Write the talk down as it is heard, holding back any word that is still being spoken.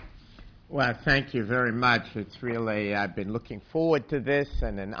Well, thank you very much. It's really, I've been looking forward to this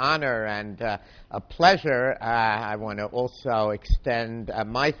and an honor and a pleasure. I want to also extend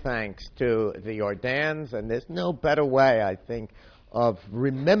my thanks to the Ordans, and there's no better way, I think, of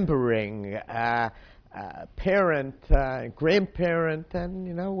remembering parent, grandparent,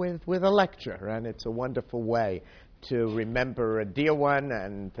 and, with a lecture. And it's a wonderful way to remember a dear one,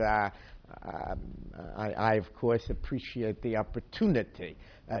 and I, of course, appreciate the opportunity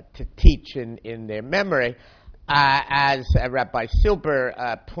to teach in their memory. As Rabbi Silber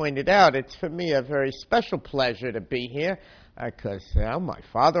pointed out, it's for me a very special pleasure to be here because my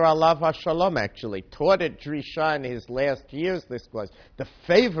father, Alav HaShalom, actually taught at Drisha in his last years. This was the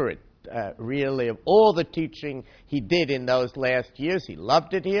favorite really, of all the teaching he did in those last years. He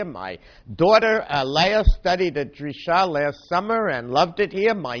loved it here. My daughter, Leah, studied at Drisha last summer and loved it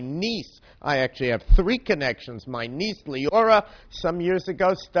here. My niece, I actually have three connections. My niece, Leora, some years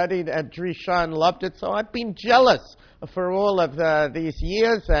ago studied at Drisha and loved it. So I've been jealous for all of these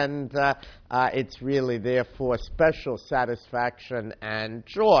years, and it's really, therefore, special satisfaction and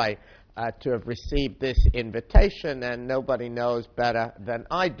joy to have received this invitation, and nobody knows better than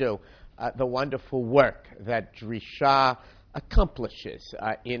I do the wonderful work that Drisha accomplishes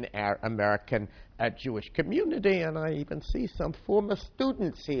in our American Jewish community, and I even see some former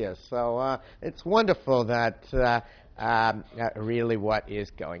students here, so it's wonderful that really what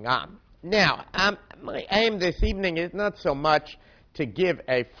is going on. Now, my aim this evening is not so much to give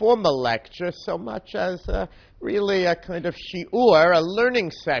a formal lecture so much as really a kind of shi'ur, a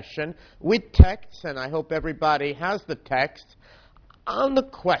learning session with texts, and I hope everybody has the text, on the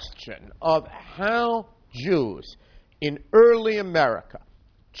question of how Jews in early America,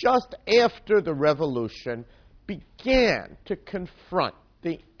 just after the Revolution, began to confront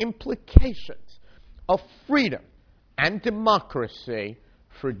the implications of freedom and democracy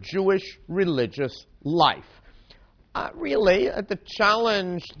for Jewish religious life. Really, the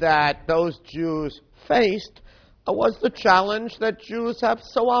challenge that those Jews faced was the challenge that Jews have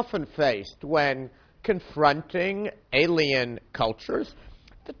so often faced when confronting alien cultures,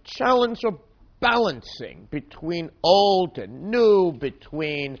 the challenge of balancing between old and new,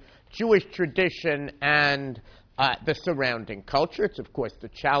 between Jewish tradition and the surrounding culture. It's, of course, the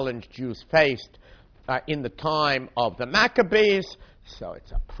challenge Jews faced in the time of the Maccabees, so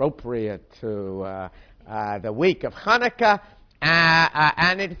it's appropriate to the week of Hanukkah,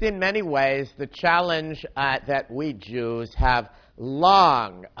 and it's in many ways the challenge that we Jews have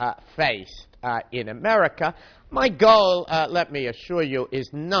long faced in America. My goal, let me assure you, is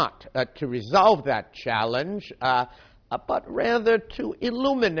not to resolve that challenge, but rather to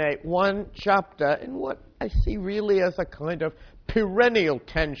illuminate one chapter in what I see really as a kind of perennial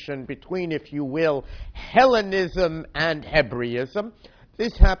tension between, if you will, Hellenism and Hebraism.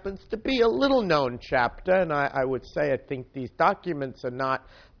 This happens to be a little-known chapter, and I would say I think these documents are not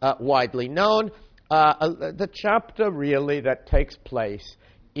widely known. The chapter really that takes place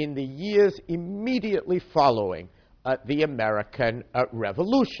in the years immediately following the American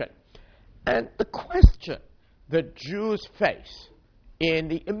Revolution. And the question that Jews face in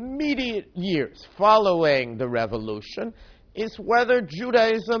the immediate years following the Revolution is whether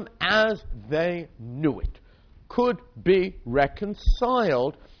Judaism as they knew it could be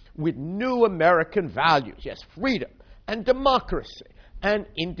reconciled with new American values, yes, freedom and democracy and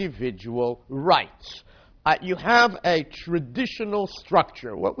individual rights. You have a traditional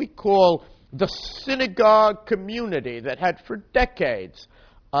structure, what we call the synagogue community, that had for decades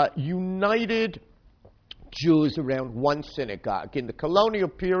united Jews around one synagogue. In the colonial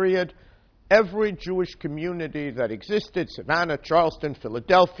period, every Jewish community that existed, Savannah, Charleston,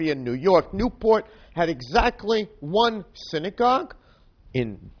 Philadelphia, New York, Newport, had exactly one synagogue.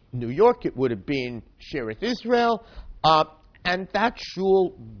 In New York, it would have been Shearith Israel, and that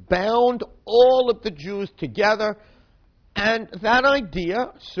shul bound all of the Jews together, and that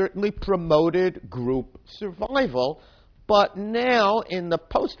idea certainly promoted group survival. But now, in the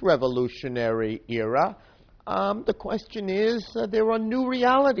post-revolutionary era, the question is, there are new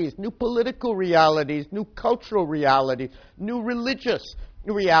realities, new political realities, new cultural realities, new religious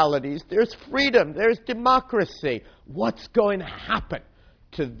realities. There's freedom, there's democracy. What's going to happen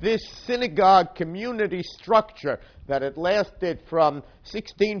to this synagogue community structure that had lasted from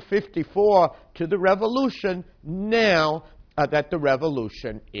 1654 to the Revolution, now that the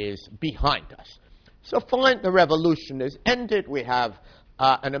Revolution is behind us? So fine, the Revolution is ended. We have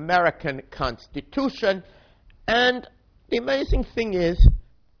an American Constitution. And the amazing thing is,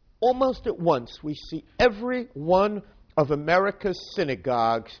 almost at once, we see every one of America's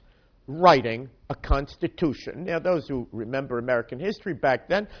synagogues writing a constitution. Now, those who remember American history back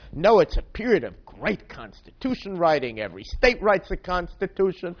then know it's a period of great constitution writing. Every state writes a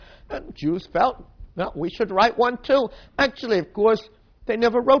constitution, and Jews felt, no, we should write one too. Actually, of course, they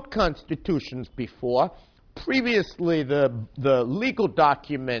never wrote constitutions before. Previously, the legal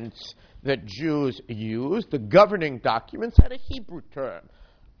documents that Jews used, the governing documents, had a Hebrew term,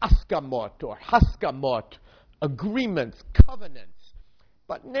 askamot or haskamot, agreements, covenants.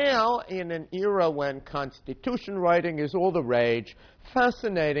 But now, in an era when constitution writing is all the rage,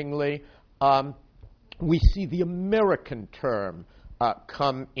 fascinatingly, we see the American term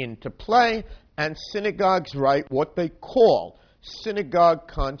come into play, and synagogues write what they call synagogue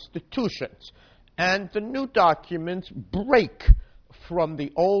constitutions. And the new documents break from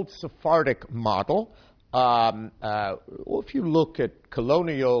the old Sephardic model. If you look at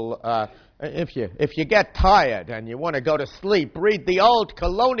colonial, if you get tired and you want to go to sleep, read the old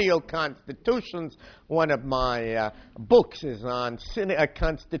colonial constitutions. One of my books is on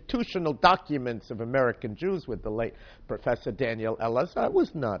constitutional documents of American Jews with the late Professor Daniel Ellis. It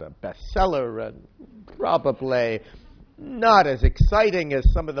was not a bestseller, and probably not as exciting as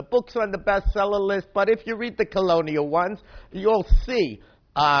some of the books on the bestseller list, but if you read the colonial ones, you'll see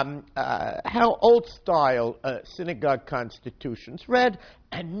how old-style synagogue constitutions read,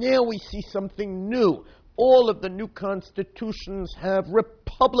 and now we see something new. All of the new constitutions have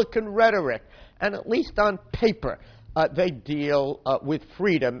Republican rhetoric, and at least on paper, they deal with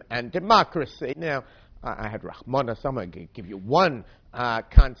freedom and democracy. Now, I had Rahmanas, I'm going to give you one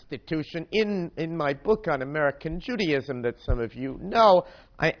constitution. In my book on American Judaism that some of you know,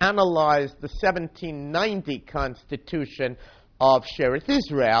 I analyzed the 1790 Constitution of Sheretz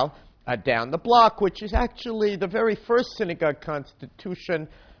Israel down the block, which is actually the very first synagogue constitution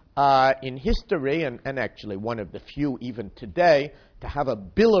in history, and actually one of the few even today, to have a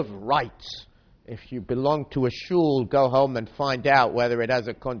Bill of Rights. If you belong to a shul, go home and find out whether it has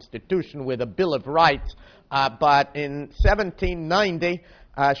a constitution with a Bill of Rights. But in 1790,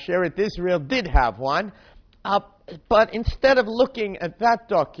 Sheretz Israel did have one. But instead of looking at that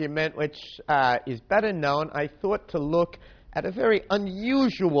document, which is better known, I thought to look at a very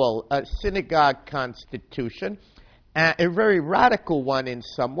unusual synagogue constitution, a very radical one in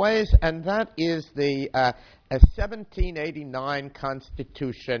some ways, and that is the 1789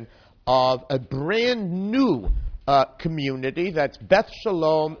 Constitution of a brand new community, that's Beth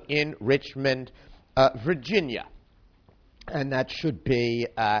Shalom in Richmond, Virginia. And that should be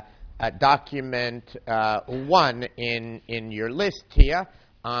document 1 in your list here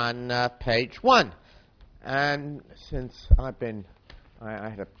on page 1. And since I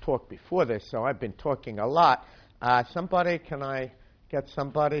had a talk before this, so I've been talking a lot. Can I get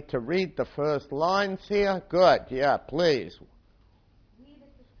somebody to read the first lines here? Good, yeah, please. We, the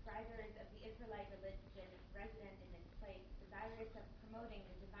subscribers of the Israelite religion, resident in this place, desirous of promoting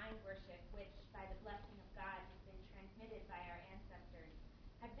the divine worship which, by the blessing of God, has been transmitted by our ancestors,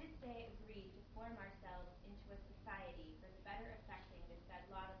 have this day agreed to form ourselves into a society for the better effecting this said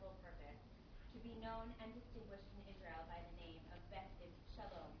laudable purpose, to be known and distinguished in Israel by the name of Beth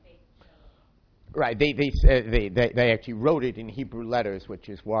Shalom, Beth Shalom. Right, they actually wrote it in Hebrew letters, which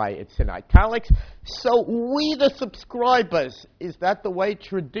is why it's in italics. So we, the subscribers, is that the way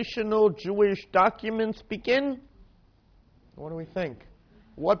traditional Jewish documents begin? What do we think?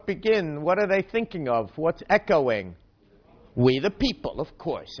 What are they thinking of? What's echoing? We, the people, of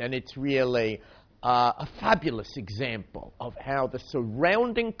course. And it's really a fabulous example of how the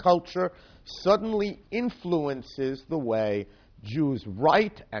surrounding culture suddenly influences the way Jews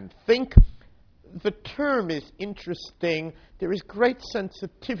write and think. The term is interesting. There is great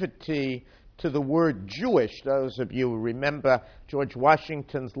sensitivity to the word Jewish. Those of you who remember George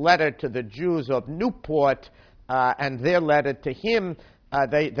Washington's letter to the Jews of Newport and their letter to him,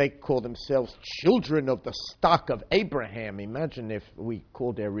 they call themselves children of the stock of Abraham. Imagine if we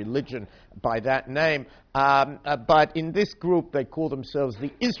called their religion by that name. But in this group, they call themselves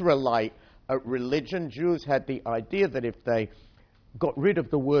the Israelite religion. Jews had the idea that if they got rid of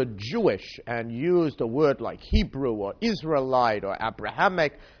the word Jewish and used a word like Hebrew or Israelite or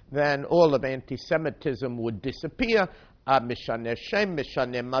Abrahamic, then all of anti-Semitism would disappear. Mishaneh Shem,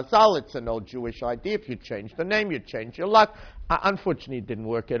 Mishaneh Mazal, it's an old Jewish idea. If you change the name, you change your luck. Unfortunately, it didn't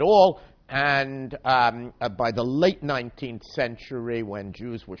work at all. And by the late 19th century, when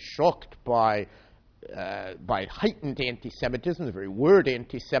Jews were shocked by by heightened anti-Semitism. The very word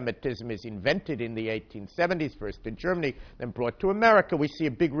anti-Semitism is invented in the 1870s, first in Germany, then brought to America. We see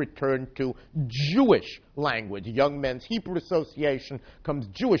a big return to Jewish language. Young Men's Hebrew Association comes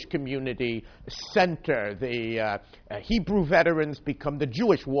Jewish Community Center. The Hebrew veterans become the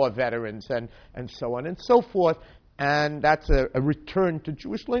Jewish war veterans, and so on and so forth. And that's a return to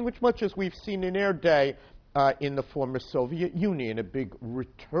Jewish language, much as we've seen in our day in the former Soviet Union, a big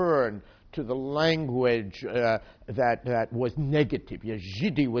return to the language that was negative.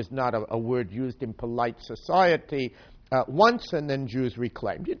 Yazidi was not a word used in polite society once, and then Jews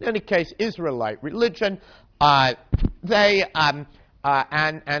reclaimed. In any case, Israelite religion, they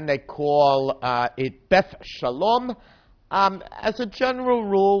call it Beth Shalom. As a general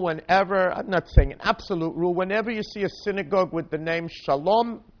rule, whenever, I'm not saying an absolute rule, whenever you see a synagogue with the name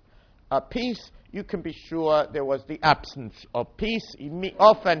Shalom, peace, you can be sure there was the absence of peace.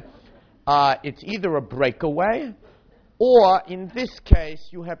 Often, it's either a breakaway, or in this case,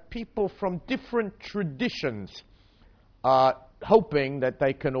 you have people from different traditions hoping that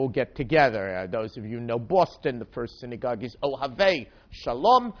they can all get together. Those of you know Boston, the first synagogue is Ohavei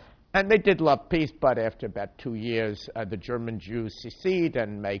Shalom, and they did love peace, but after about 2 years, the German Jews secede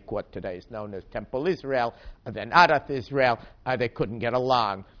and make what today is known as Temple Israel, and then Adath Israel. They couldn't get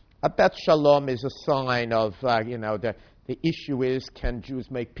along. Beth Shalom is a sign of, the issue is, can Jews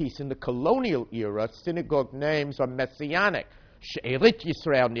make peace? In the colonial era, synagogue names are messianic. She'erit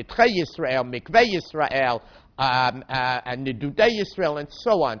Yisrael, Nidchei Yisrael, Mikveh Yisrael, and Nidudei Yisrael, and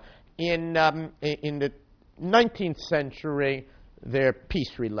so on. In the 19th century, they're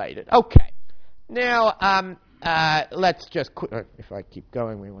peace-related. Okay. Now, let's just if I keep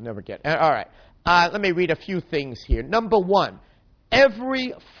going, we will never get... all right. Let me read a few things here. Number one,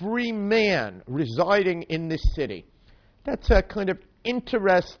 every free man residing in this city. That's a kind of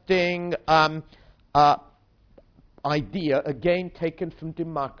interesting idea, again, taken from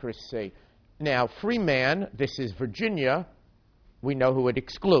democracy. Now, free man, this is Virginia, we know who it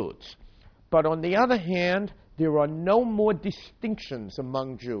excludes. But on the other hand, there are no more distinctions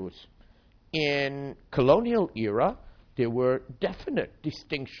among Jews. In colonial era, there were definite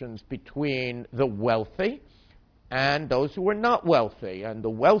distinctions between the wealthy and those who were not wealthy. And the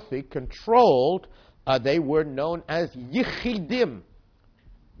wealthy controlled, they were known as yichidim.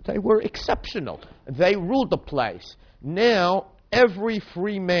 They were exceptional. They ruled the place. Now, every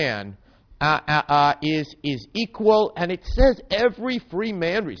free man is equal, and it says every free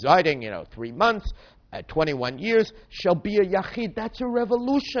man residing, 3 months, 21 years, shall be a yachid. That's a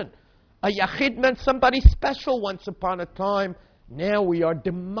revolution. A yachid meant somebody special once upon a time. Now we are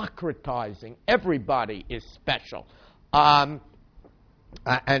democratizing. Everybody is special. And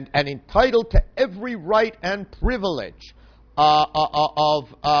entitled to every right and privilege of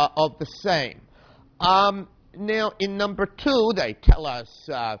the same. Now, in number 2, they tell us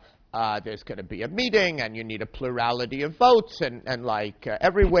there's going to be a meeting, and you need a plurality of votes, and like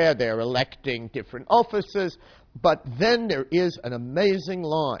everywhere, they're electing different offices. But then there is an amazing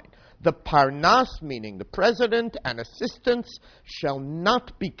line. The Parnas, meaning the president and assistants, shall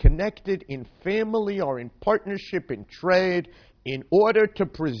not be connected in family or in partnership in trade in order to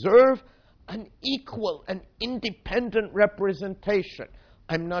preserve an equal and independent representation.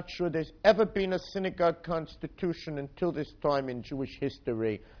 I'm not sure there's ever been a synagogue constitution until this time in Jewish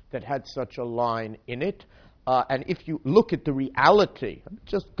history that had such a line in it. And if you look at the reality,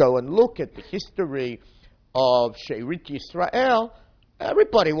 just go and look at the history of She'erit Yisrael,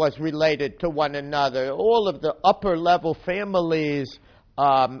 everybody was related to one another. All of the upper-level families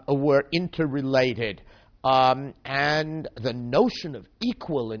were interrelated. And the notion of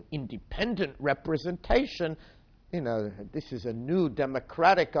equal and independent representation, this is a new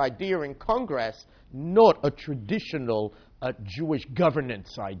democratic idea in Congress, not a traditional Jewish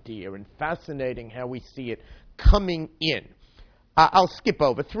governance idea, and fascinating how we see it coming in. I'll skip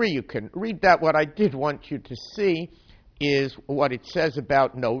over 3. You can read that. What I did want you to see is what it says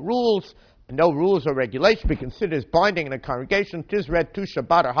about no rules. No rules or regulations be considered as binding in a congregation. 'Tis read 2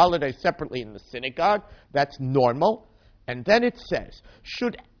 Shabbat or holidays separately in the synagogue. That's normal. And then it says,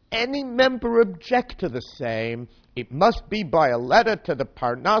 should any member object to the same, it must be by a letter to the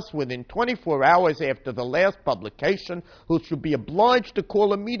Parnas within 24 hours after the last publication, who should be obliged to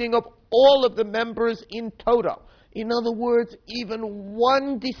call a meeting of all of the members in toto. In other words, even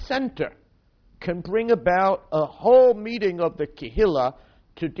one dissenter can bring about a whole meeting of the Kehillah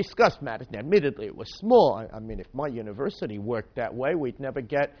to discuss matters. Now, admittedly, it was small. I mean, if my university worked that way, we'd never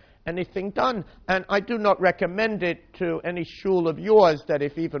get anything done. And I do not recommend it to any shul of yours that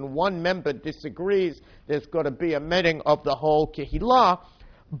if even one member disagrees, there's got to be a meeting of the whole Kehillah.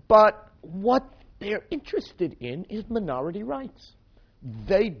 But what they're interested in is minority rights.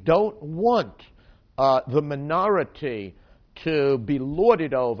 They don't want the minority to be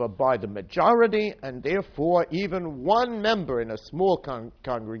lorded over by the majority, and therefore even one member in a small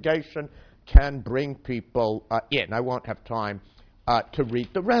congregation can bring people in. I won't have time to read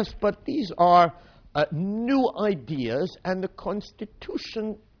the rest, but these are new ideas, and the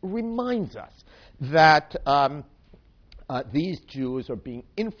Constitution reminds us that these Jews are being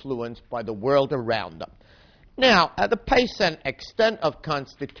influenced by the world around them. Now, the pace and extent of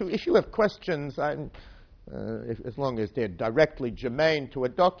Constitution, if you have questions, as long as they're directly germane to a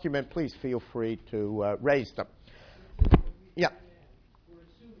document, please feel free to raise them. Yeah.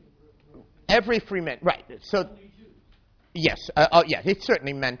 Every free man, right. So, yes, yes, it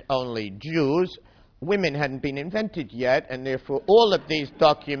certainly meant only Jews. Women hadn't been invented yet, and therefore all of these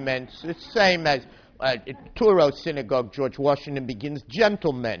documents, the same as Touro Synagogue, George Washington begins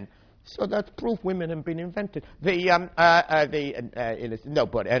gentlemen. So that's proof women have been invented. And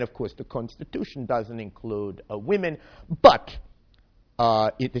of course the Constitution doesn't include women, but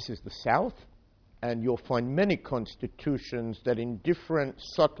this is the South, and you'll find many constitutions that in different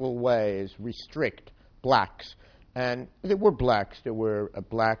subtle ways restrict blacks. And there were blacks. There were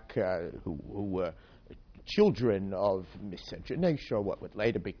black who were children of miscegenation, or what would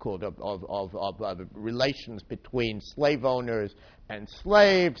later be called of relations between slave owners and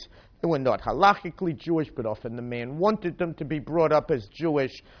slaves. They were not halakhically Jewish, but often the man wanted them to be brought up as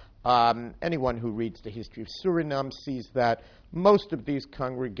Jewish. Anyone who reads the history of Suriname sees that most of these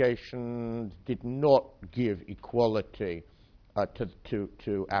congregations did not give equality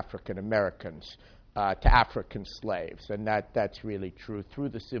to African Americans, to African slaves, and that's really true through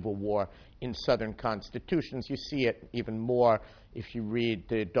the Civil War in Southern constitutions. You see it even more if you read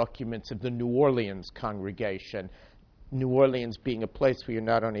the documents of the New Orleans congregation. New Orleans being a place where you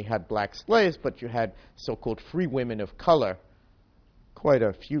not only had black slaves, but you had so-called free women of color. Quite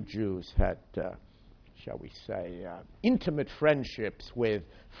a few Jews had, shall we say, intimate friendships with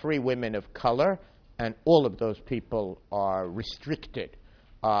free women of color, and all of those people are restricted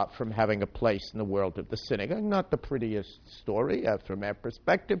from having a place in the world of the synagogue. Not the prettiest story from our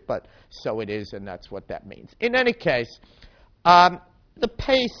perspective, but so it is, and that's what that means. In any case, the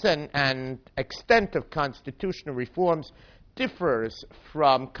pace and extent of constitutional reforms differs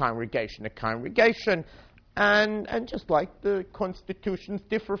from congregation to congregation, and just like the constitutions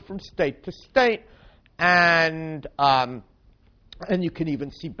differ from state to state, and you can even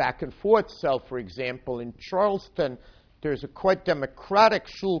see back and forth. So, for example, in Charleston, there's a quite democratic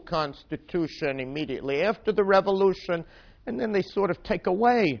shul constitution immediately after the revolution, and then they sort of take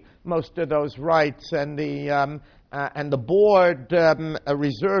away most of those rights, and the board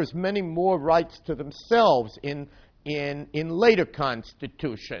reserves many more rights to themselves in later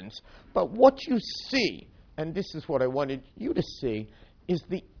constitutions. But what you see, and this is what I wanted you to see, is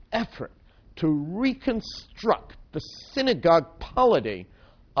the effort to reconstruct the synagogue polity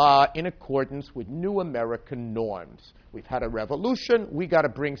in accordance with new American norms. We've had a revolution. We got to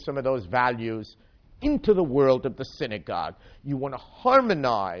bring some of those values into the world of the synagogue. You want to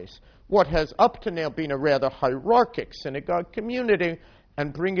harmonize what has up to now been a rather hierarchic synagogue community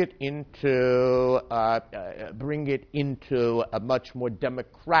and bring it into a much more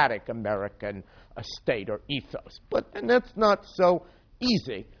democratic American state or ethos. And that's not so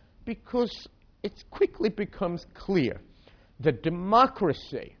easy, because it quickly becomes clear that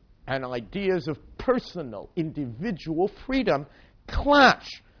democracy and ideas of personal, individual freedom clash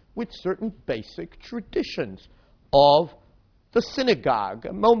with certain basic traditions of the synagogue.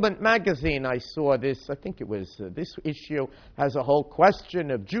 A Moment magazine, I saw this, I think it was this issue, has a whole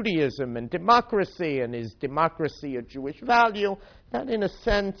question of Judaism and democracy, and is democracy a Jewish value? That, in a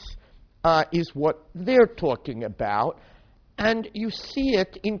sense, is what they're talking about, and you see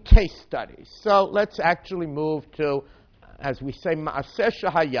it in case studies. So let's actually move to, as we say, Ma'aseh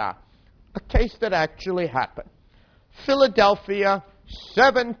Shehaya, a case that actually happened. Philadelphia,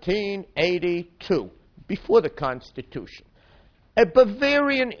 1782, before the Constitution. A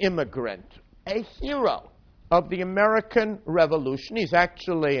Bavarian immigrant, a hero of the American Revolution. He's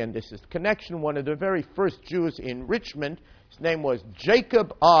actually, and this is the connection, one of the very first Jews in Richmond. His name was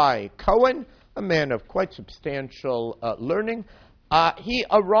Jacob I. Cohen, a man of quite substantial learning. He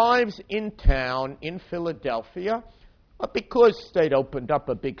arrives in town in Philadelphia because they'd opened up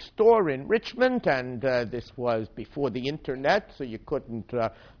a big store in Richmond, and this was before the internet, so you couldn't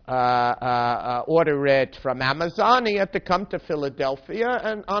order it from Amazon. He had to come to Philadelphia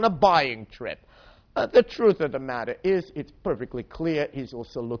and on a buying trip. The truth of the matter is, it's perfectly clear he's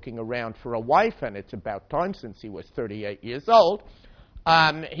also looking around for a wife, and it's about time, since he was 38 years old.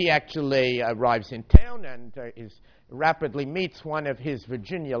 He actually arrives in town and rapidly meets one of his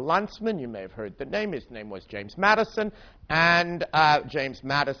Virginia landsmen. You may have heard the name. His name was James Madison. And James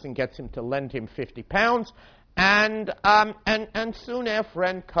Madison gets him to lend him 50 pounds. And soon our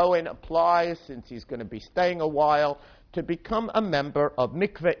friend Cohen applies, since he's going to be staying a while, to become a member of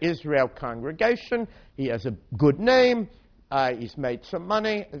Mikveh Israel congregation. He has a good name. He's made some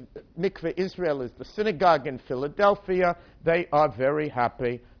money. Mikveh Israel is the synagogue in Philadelphia. They are very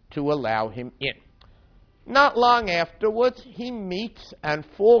happy to allow him in. Not long afterwards, he meets and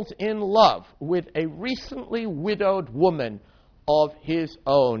falls in love with a recently widowed woman of his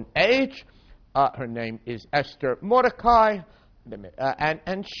own age. Her name is Esther Mordecai,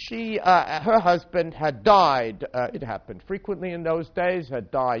 and she, her husband had died. It happened frequently in those days. Had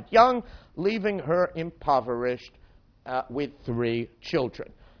died young, leaving her impoverished with 3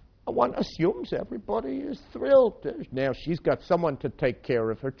 children. One assumes everybody is thrilled. Now she's got someone to take care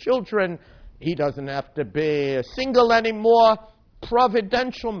of her children. He doesn't have to be single anymore.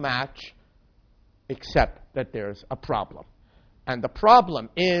 Providential match, except that there's a problem. And the problem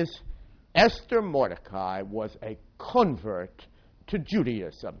is Esther Mordecai was a convert to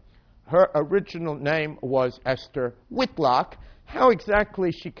Judaism. Her original name was Esther Whitlock. How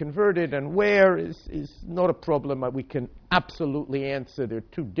exactly she converted and where is not a problem we can absolutely answer. There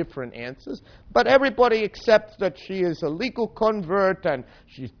are 2 different answers. But everybody accepts that she is a legal convert and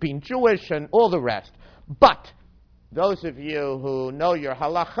she's been Jewish and all the rest. But those of you who know your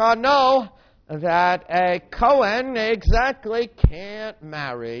halacha know that a Kohen exactly can't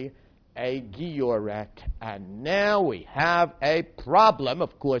marry a Gioret. And now we have a problem.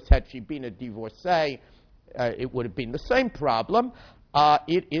 Of course, had she been a divorcee, it would have been the same problem.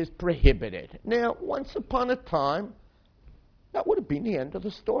 It is prohibited. Now, once upon a time, that would have been the end of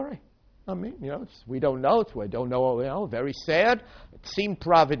the story. I mean, we don't know. We don't know, very sad. It seemed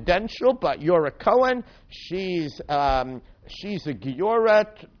providential, but you're a Cohen. She's a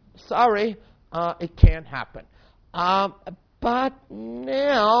Gioret. Sorry, it can't happen. But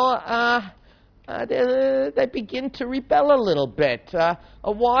now they begin to rebel a little bit.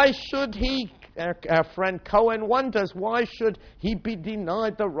 Why should he? Our friend Cohen wonders, why should he be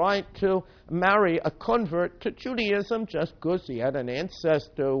denied the right to marry a convert to Judaism just because he had an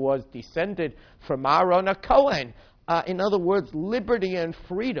ancestor who was descended from Aaron a Cohen? In other words, liberty and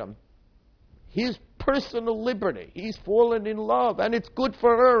freedom. His personal liberty. He's fallen in love, and it's good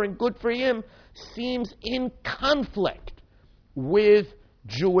for her and good for him, seems in conflict with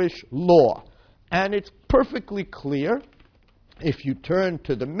Jewish law. And it's perfectly clear, if you turn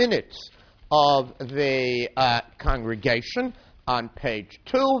to the minutes of the congregation on page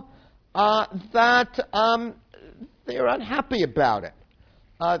 2, that they're unhappy about it.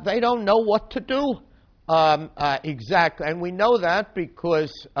 They don't know what to do exactly. And we know that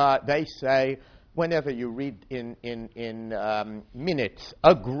because they say, whenever you read in minutes,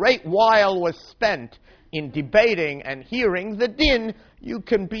 a great while was spent in debating and hearing the din, you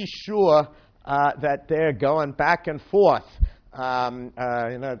can be sure that they're going back and forth.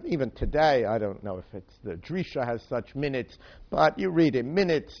 Even today, I don't know if it's the Drisha has such minutes, but you read in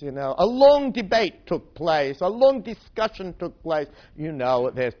minutes, a long debate took place, a long discussion took place.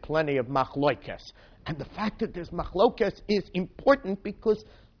 There's plenty of machlokas. And the fact that there's machlokas is important because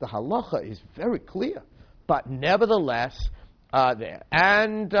the halacha is very clear. But nevertheless, there.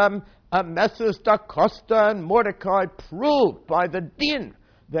 And Messrs. Da Costa and Mordecai proved by the din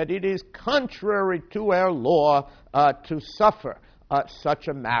that it is contrary to our law to suffer such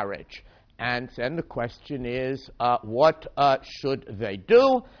a marriage. And then the question is, what should they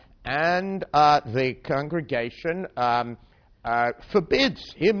do? And the congregation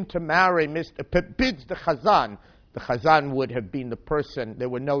forbids him to marry, forbids the Chazan. The Chazan would have been the person, there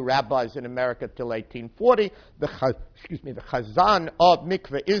were no rabbis in America till 1840. The Chazan of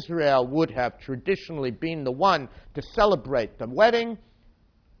Mikveh Israel would have traditionally been the one to celebrate the wedding.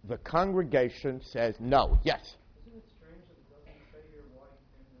 The congregation says no. Yes? Isn't it strange that it doesn't say here why he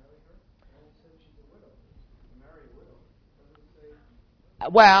can't marry her? It only says she's a widow. To marry a widow. Doesn't it say?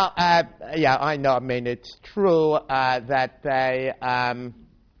 Well, yeah, I know. I mean, it's true that they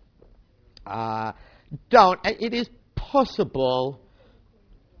don't. It is possible.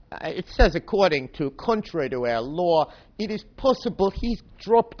 It says, contrary to our law, it is possible he's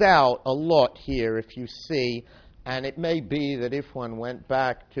dropped out a lot here, if you see. And it may be that if one went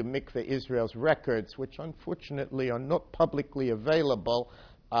back to Mikveh Israel's records, which unfortunately are not publicly available,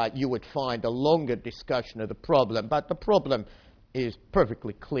 you would find a longer discussion of the problem. But the problem is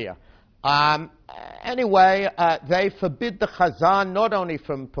perfectly clear. Anyway, they forbid the Chazan not only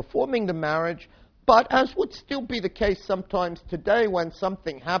from performing the marriage, But as would still be the case sometimes today, when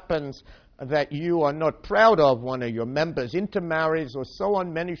something happens that you are not proud of, one of your members intermarries or so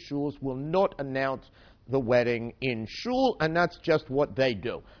on, many shuls will not announce the wedding in shul, and that's just what they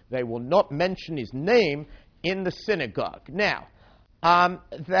do. They will not mention his name in the synagogue. Now,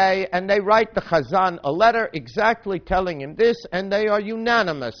 they write the Chazan a letter exactly telling him this, and they are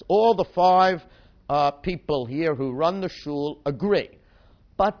unanimous. All the five people here who run the shul agree.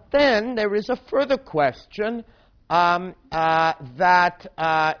 But then there is a further question that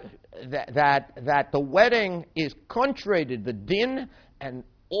the wedding is contrary to the din, and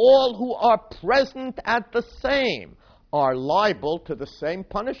all who are present at the same are liable to the same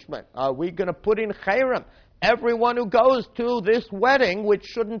punishment. Are we going to put in cherem everyone who goes to this wedding, which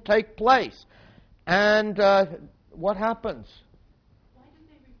shouldn't take place? And what happens? Why do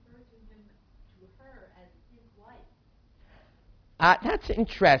they refer to her as his wife? That's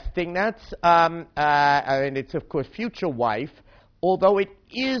interesting. That's, it's of course future wife, although it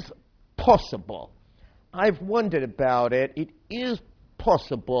is possible. I've wondered about it. It is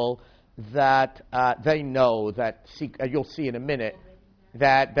possible that they know that, you'll see in a minute,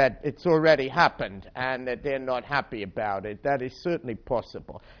 that it's already happened and that they're not happy about it. That is certainly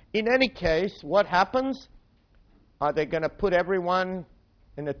possible. In any case, what happens? Are they going to put everyone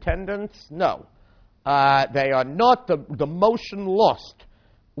in attendance? No. They are not. The motion lost,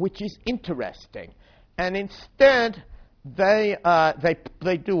 which is interesting. And instead, they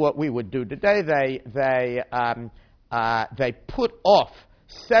do what we would do today. They put off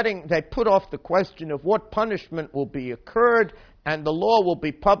the question of what punishment will be occurred, and the law will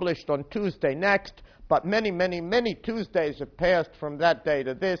be published on Tuesday next. But many, many, many Tuesdays have passed from that day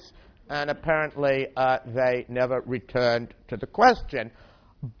to this, and apparently they never returned to the question.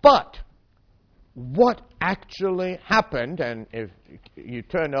 But what actually happened, and if you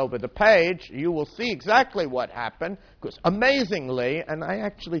turn over the page, you will see exactly what happened, because amazingly, and I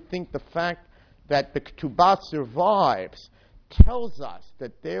actually think the fact that the Ketubah survives tells us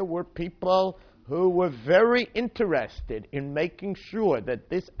that there were people who were very interested in making sure that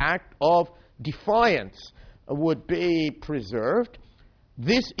this act of defiance would be preserved.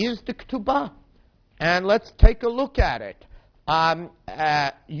 This is the Ketubah, and let's take a look at it.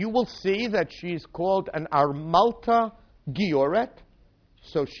 You will see that she's called an Armalta Gioret,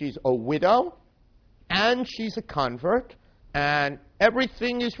 so she's a widow, and she's a convert, and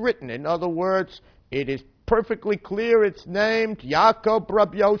everything is written. In other words, it is perfectly clear it's named Yaakov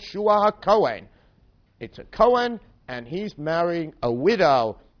Rab Yoshua HaKohen. It's a Kohen, and he's marrying a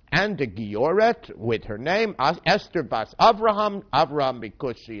widow and a Gioret with her name, Esther Bas Avraham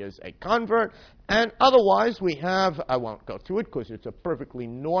because she is a convert. And otherwise, we have, I won't go through it because it's a perfectly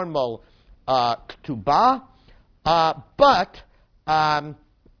normal Ketubah, but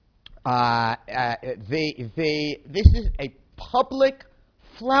this is a public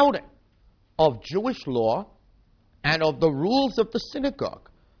flouting of Jewish law and of the rules of the synagogue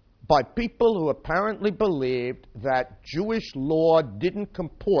by people who apparently believed that Jewish law didn't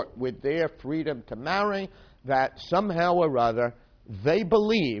comport with their freedom to marry, that somehow or other they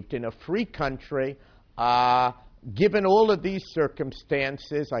believed in a free country, given all of these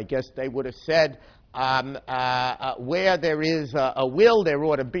circumstances. I guess they would have said, where there is a will, there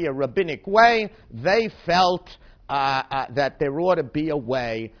ought to be a rabbinic way. They felt that there ought to be a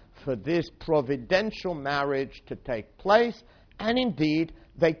way for this providential marriage to take place, and indeed,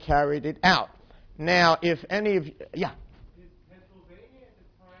 they carried it out. Now, if any of you... Yeah? Did Pennsylvania at the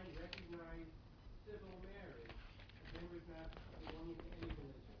time recognize civil marriage? Or was that belonging to any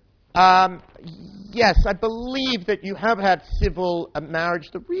religion? Yes, I believe that you have had civil marriage.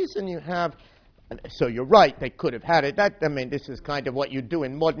 The reason you have... So you're right, they could have had it. This is kind of what you do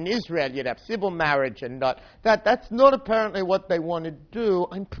in modern Israel. You'd have civil marriage and not... That's not apparently what they want to do.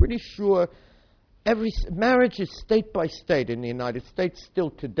 I'm pretty sure every marriage is state by state in the United States still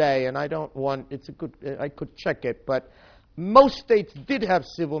today, and I don't want... I could check it, but most states did have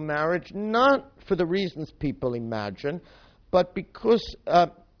civil marriage, not for the reasons people imagine, but because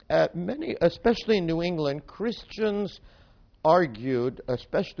many, especially in New England, Christians argued,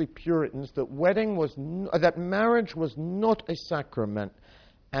 especially Puritans, that that marriage was not a sacrament,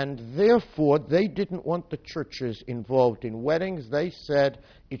 and therefore they didn't want the churches involved in weddings. They said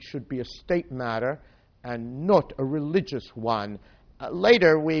it should be a state matter and not a religious one.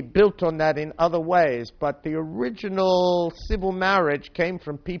 Later, we built on that in other ways, but the original civil marriage came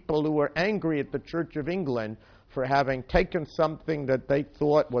from people who were angry at the Church of England for having taken something that they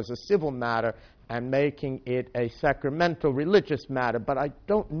thought was a civil matter and making it a sacramental religious matter. But I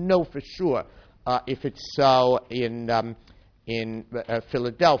don't know for sure if it's so in in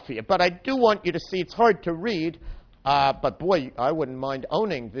Philadelphia. But I do want you to see, it's hard to read, but boy, I wouldn't mind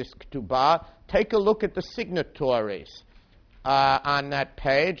owning this ketubah. Take a look at the signatories on that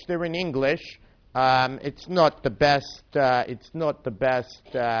page. They're in English. It's not the best.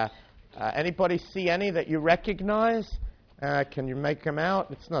 Anybody see any that you recognize? Can you make them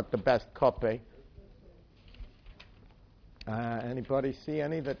out? It's not the best copy. Anybody see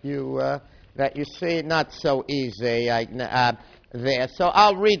any that you see? Not so easy there. So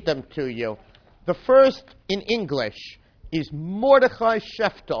I'll read them to you. The first in English is Mordechai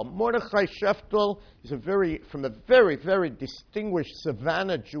Sheftel. Mordechai Sheftel is from a very, very distinguished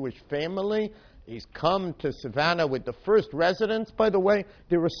Savannah Jewish family. He's come to Savannah with the first residents. By the way,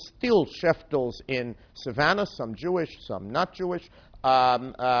 there are still Sheftels in Savannah, some Jewish, some not Jewish,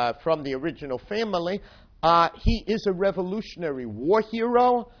 from the original family. He is a Revolutionary War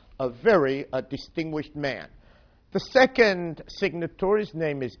hero, a very distinguished man. The second signatory's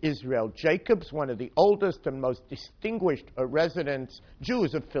name is Israel Jacobs, one of the oldest and most distinguished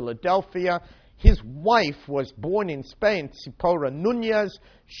Jews of Philadelphia. His wife was born in Spain, Tzipora Nunez.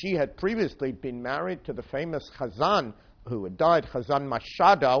 She had previously been married to the famous Chazan, who had died, Chazan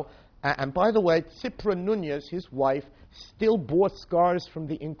Machado. And by the way, Tzipora Nunez, his wife, still bore scars from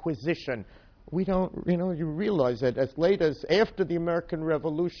the Inquisition. We don't, you realize that as late as after the American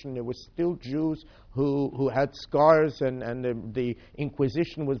Revolution, there were still Jews who had scars, and the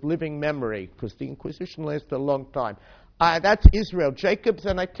Inquisition was living memory, because the Inquisition lasted a long time. That's Israel Jacobs,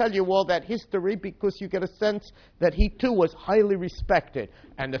 and I tell you all that history because you get a sense that he too was highly respected.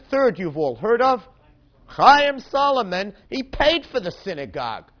 And the third you've all heard of, Chaim Solomon, he paid for the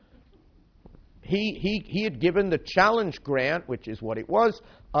synagogue. He had given the challenge grant, which is what it was,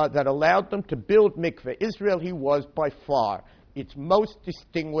 that allowed them to build mikveh. Israel, he was by far its most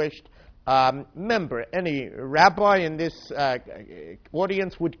distinguished member. Any rabbi in this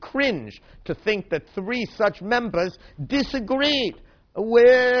audience would cringe to think that three such members disagreed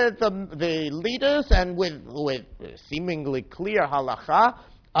with the leaders and with seemingly clear halacha,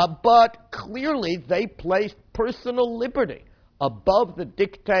 but clearly they placed personal liberty above the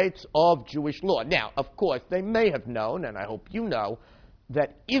dictates of Jewish law. Now, of course, they may have known, and I hope you know,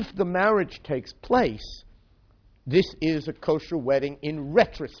 that if the marriage takes place, this is a kosher wedding in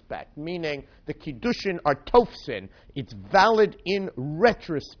retrospect, meaning the kiddushin are tofsin. It's valid in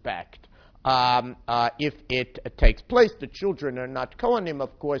retrospect. If it takes place, the children are not kohanim,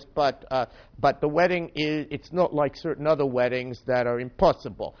 of course, but the wedding it's not like certain other weddings that are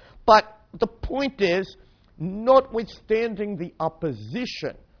impossible. But the point is, notwithstanding the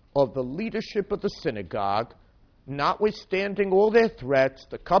opposition of the leadership of the synagogue, notwithstanding all their threats,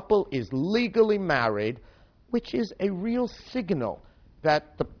 the couple is legally married, which is a real signal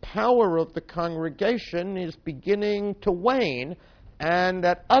that the power of the congregation is beginning to wane, and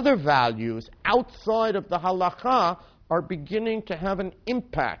that other values outside of the halakha are beginning to have an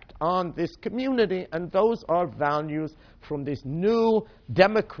impact on this community, and those are values from this new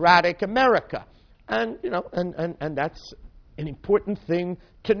democratic America. And and that's an important thing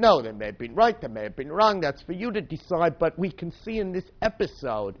to know. They may have been right, they may have been wrong. That's for you to decide. But we can see in this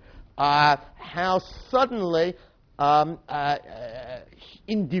episode how suddenly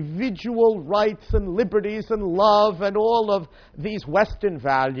individual rights and liberties and love and all of these Western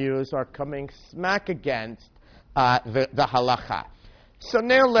values are coming smack against the halacha. So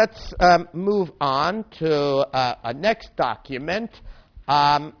now let's move on to a next document,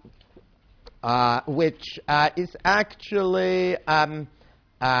 which is actually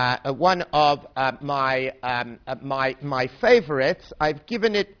one of my favorites. I've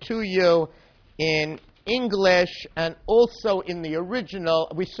given it to you in English and also in the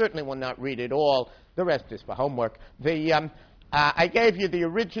original. We certainly will not read it all. The rest is for homework. I gave you the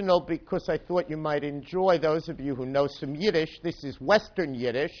original because I thought you might enjoy, those of you who know some Yiddish. This is Western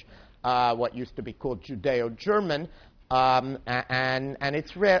Yiddish, what used to be called Judeo-German. And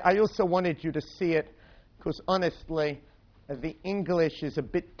it's rare. I also wanted you to see it because, honestly, the English is a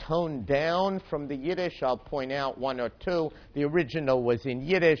bit toned down from the Yiddish. I'll point out one or two. The original was in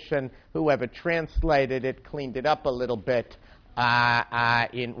Yiddish, and whoever translated it cleaned it up a little bit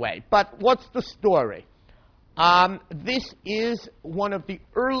in way. But what's the story? This is one of the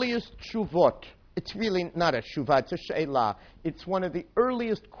earliest shuvot. It's really not a shuvah, it's a she'elah. It's one of the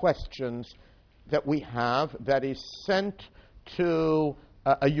earliest questions that we have that is sent to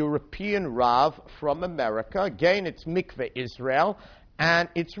a European Rav from America. Again, it's Mikveh Israel, and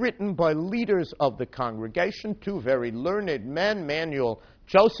it's written by leaders of the congregation, two very learned men, Manuel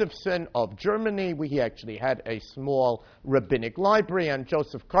Josephson of Germany. He actually had a small rabbinic library, and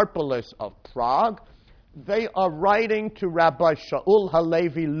Joseph Karpelis of Prague. They are writing to Rabbi Shaul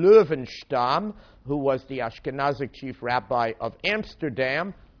Halevi Löwenstam, who was the Ashkenazic chief rabbi of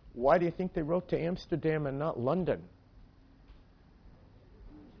Amsterdam. Why do you think they wrote to Amsterdam and not London?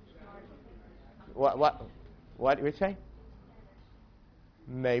 What do you say?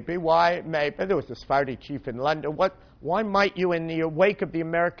 Maybe. Why? Maybe. There was a Sephardi chief in London. Why might you, in the wake of the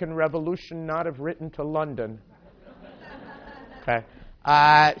American Revolution, not have written to London? Okay.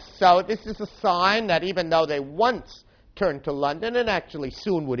 So this is a sign that even though they once turned to London, and actually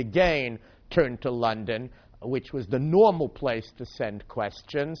soon would again turn to London, which was the normal place to send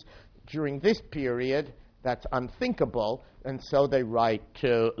questions, during this period, that's unthinkable, and so they write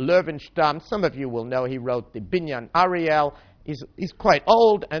to Löwenstam. Some of you will know he wrote the Binyan Ariel. He's quite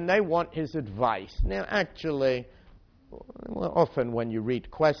old, and they want his advice. Now, actually, well, often when you read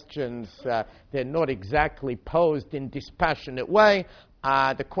questions, they're not exactly posed in dispassionate way.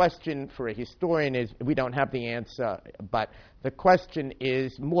 The question for a historian is, we don't have the answer, but the question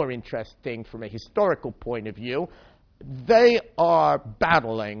is more interesting from a historical point of view. They are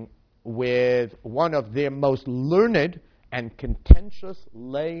battling with one of their most learned and contentious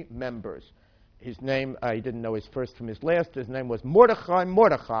lay members. His name, I didn't know his first from his last, his name was Mordechai,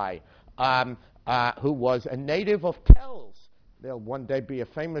 who was a native of Telz. There'll one day be a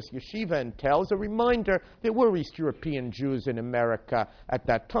famous yeshiva in Telz. A reminder, there were East European Jews in America at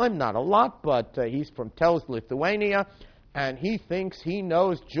that time, not a lot, but he's from Telz, Lithuania, and he thinks he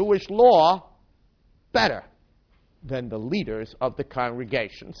knows Jewish law better than the leaders of the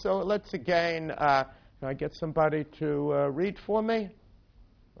congregation. So let's again, can I get somebody to read for me?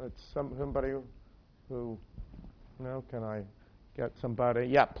 Somebody who, no, can I get somebody?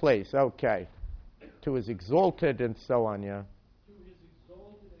 Yeah, please, okay. To his exalted and so on, yeah. To his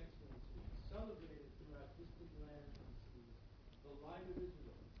exalted excellency, celebrated throughout distant lands and seas, the light of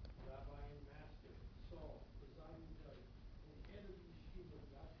Israel, Rabbi and Master, Saul, presiding judge, and head of the yeshiva of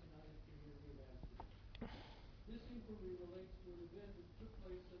the Ashkenazic community of Amsterdam. This inquiry relates to an event that took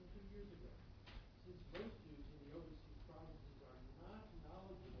place some 2 years ago. Since most Jews in the overseas provinces are not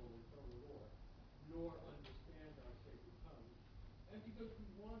knowledgeable in Torah law, nor understand our sacred tongues, and because we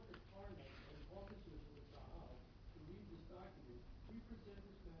want the Karnas and officers of the Kahal to read this document, we present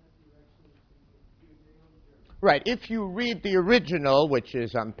this matter to Your Excellency in Judeo-German. Right. If you read the original, which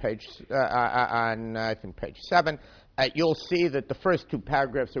is on page, I think page 7, you'll see that the first 2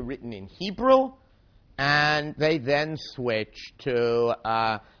 paragraphs are written in Hebrew, and they then switch to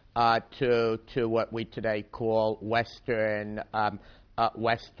what we today call Western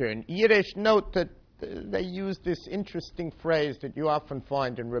Yiddish. Note that they use this interesting phrase that you often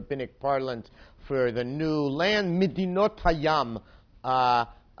find in rabbinic parlance for the new land, Midinot Hayam,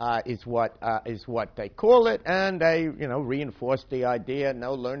 is what they call it, and they reinforce the idea,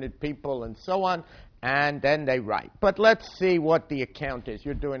 no learned people and so on, and then they write. But let's see what the account is.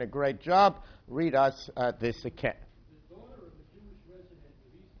 You're doing a great job. Read us this account. The daughter of a Jewish resident of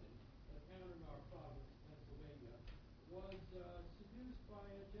Easton, a town in our province, Pennsylvania, was seduced by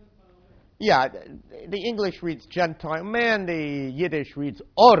a Gentile man. Yeah, the English reads Gentile man, the Yiddish reads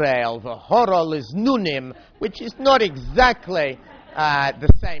Orel, the Horol is Nunim, which is not exactly the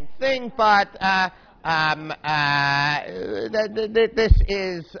same thing, but this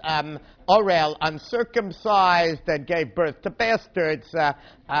is Orel, uncircumcised, that gave birth to bastards.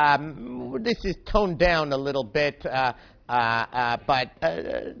 This is toned down a little bit, but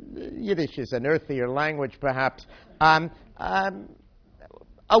Yiddish is an earthier language, perhaps.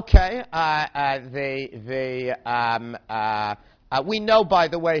 Okay, we know, by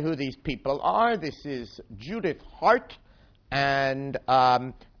the way, who these people are. This is Judith Hart and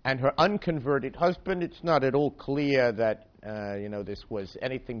her unconverted husband. It's not at all clear that this was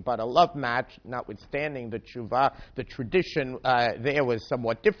anything but a love match, notwithstanding the tshuva. The tradition there was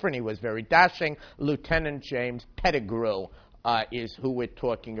somewhat different. He was very dashing. Lieutenant James Pettigrew is who we're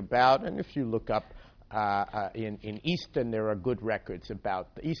talking about, and if you look up in Easton, there are good records about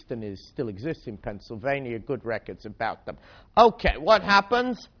Easton still exists in Pennsylvania, good records about them. Okay, what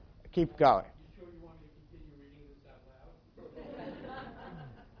happens? Keep going. You sure you want me to continue reading this out loud?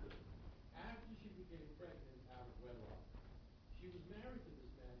 After she became pregnant out of wedlock, she was married to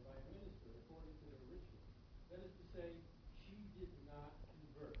this man by a minister according to their ritual. That is to say, she did not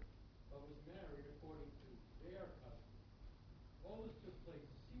convert, but was married according to their custom. All this took place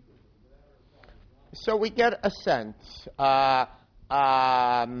secretly without her father's knowledge. So we get a sense.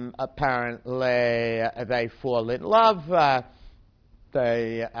 Apparently, they fall in love.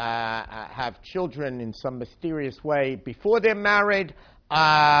 They have children in some mysterious way before they're married,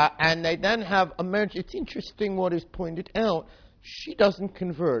 and they then have a marriage. It's interesting what is pointed out. She doesn't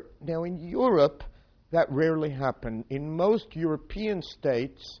convert. Now, in Europe, that rarely happened. In most European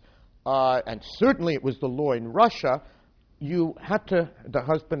states, and certainly it was the law in Russia, the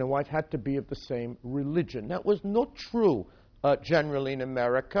husband and wife had to be of the same religion. That was not true generally in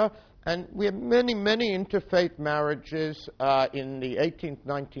America, and we have many, many interfaith marriages in the 18th,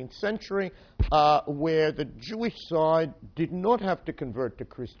 19th century where the Jewish side did not have to convert to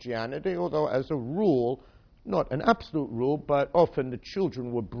Christianity, although as a rule, not an absolute rule, but often the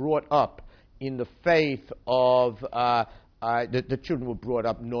children were brought up in the faith of the children were brought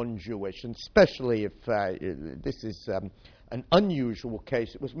up non-Jewish, and especially if this is an unusual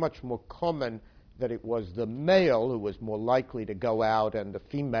case, it was much more common that it was the male who was more likely to go out and the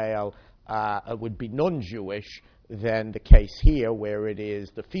female would be non-Jewish than the case here, where it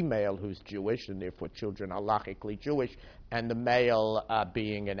is the female who's Jewish, and therefore children are logically Jewish, and the male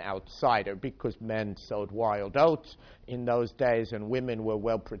being an outsider, because men sowed wild oats in those days, and women were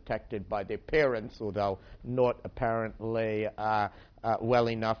well protected by their parents, although not apparently well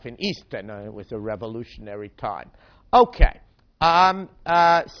enough in Eastern. It was a revolutionary time. Okay,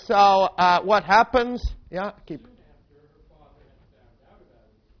 so what happens? Yeah, keep. Soon after her father had found out about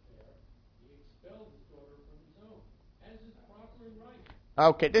his affair, he expelled his daughter from his home, as is proper and right.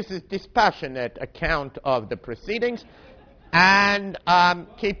 Okay, this is dispassionate account of the proceedings, and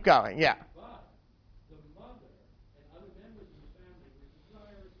keep going. Yeah. But the mother and other members of the family were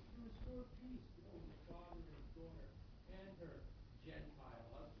desirous to restore peace between the father and his daughter and her Gentile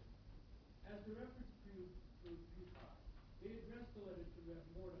husband. As their efforts proved futile, they addressed the letter to Reb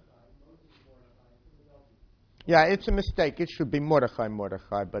Mordechai, Moses Mordechai, in Philadelphia. Yeah, it's a mistake. It should be Mordechai,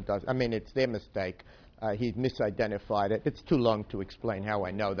 but it's their mistake. He misidentified it. It's too long to explain how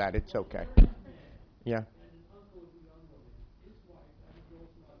I know that. It's okay. Yeah. And an uncle of the young woman, his wife, and the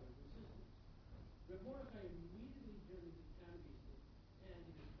girl's mother resisted. Reb Mordechai immediately turned his enemies, and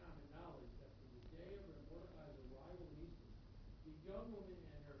it is common knowledge that from the day of Reb Mordechai's arrival in Easton, the young woman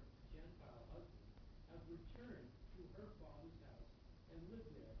and her Gentile husband have returned to her father's house and lived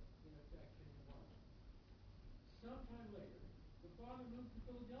there in affection and harmony. Sometime later, the father moved to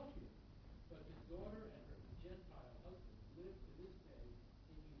Philadelphia, but his daughter and her Gentile husband live to this day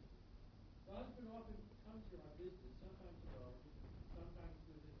in Easton. The husband often comes here on business, sometimes alone, sometimes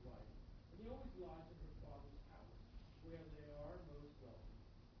with his wife, and they always lodge in her father's house, where they are most welcome.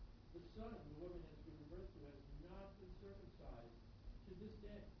 The son the woman has given birth to has not been circumcised to this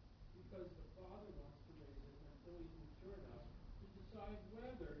day, because the father wants to raise him until he's mature enough to decide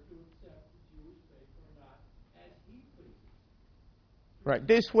whether to accept the Jewish faith or not, as he pleases. Right.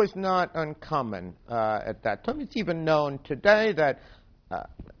 This was not uncommon at that time. It's even known today that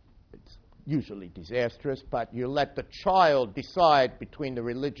it's usually disastrous, but you let the child decide between the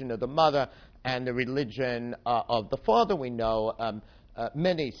religion of the mother and the religion of the father. We know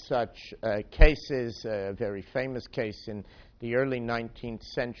many such cases. A very famous case in the early 19th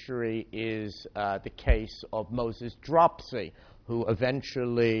century is the case of Moses Dropsy, who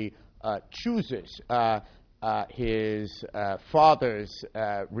eventually chooses his father's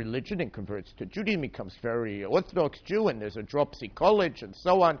religion and converts to Judaism, becomes very Orthodox Jew, and there's a Dropsy College and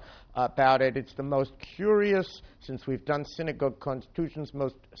so on about it. It's the most curious, since we've done synagogue constitutions,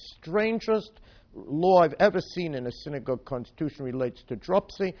 most strangest law I've ever seen in a synagogue constitution relates to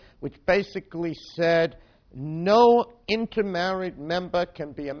Dropsy, which basically said no intermarried member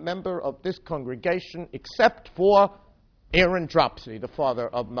can be a member of this congregation except for Aaron Dropsy, the father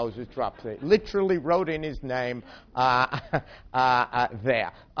of Moses Dropsy, literally wrote in his name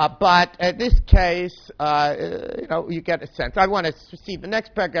there. But in this case, you get a sense. I want to see the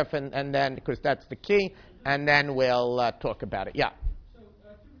next paragraph, and then, because that's the key, and then we'll talk about it. Yeah. So, to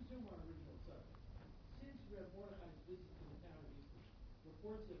resume our original subject, since Reb Mordechai's visit to the town of Easton,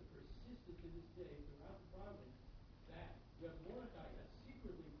 reports have persisted to this day throughout the province that Reb Mordechai has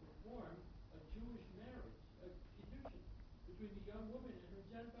secretly performed a Jewish marriage, a kiddushin, between the young woman and her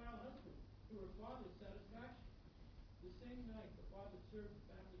Gentile husband, to her father's satisfaction. The same night, the father served the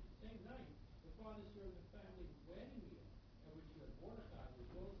family wedding meal, at which Reb Mordechai, as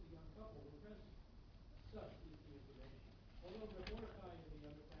well as the young couple, were present. Such is the information. Although Reb Mordechai and the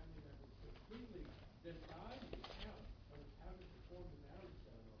other family members completely deny the account of having performed the marriage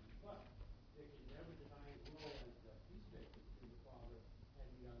ceremony, but they can never deny his role as the peacemaker between the father and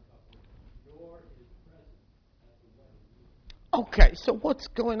the young couple, nor his presence at the wedding meal. Okay, so what's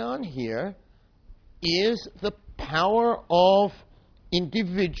going on here is the power of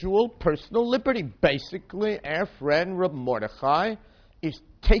individual personal liberty. Basically, our friend Reb Mordechai is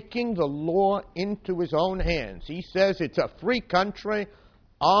taking the law into his own hands. He says it's a free country.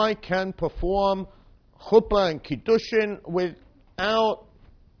 I can perform chuppah and kiddushin without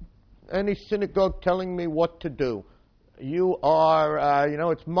any synagogue telling me what to do. You are,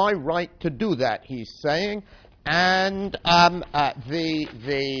 it's my right to do that, he's saying. And the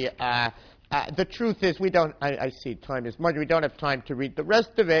truth is, we don't, I see time is money, we don't have time to read the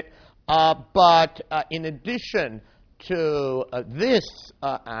rest of it, but in addition to this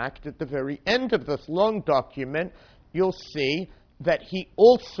act, at the very end of this long document, you'll see that he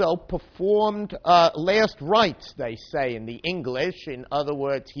also performed last rites, they say in the English. In other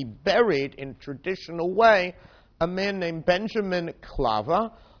words, he buried in traditional way a man named Benjamin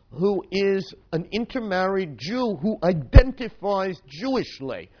Klava, who is an intermarried Jew who identifies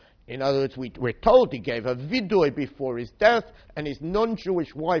Jewishly. In other words, we're told he gave a vidui before his death, and his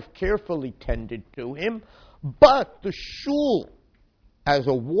non-Jewish wife carefully tended to him. But the shul, as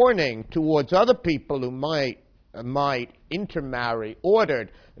a warning towards other people who might intermarry,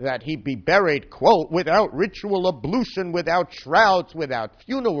 ordered that he be buried, quote, without ritual ablution, without shrouds, without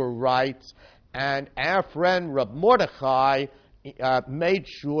funeral rites. And our friend Rab Mordechai made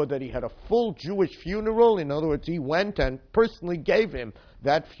sure that he had a full Jewish funeral. In other words, he went and personally gave him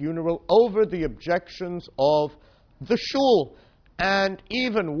that funeral over the objections of the shul. And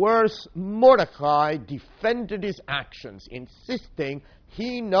even worse, Mordechai defended his actions, insisting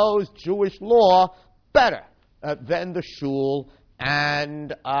he knows Jewish law better than the shul,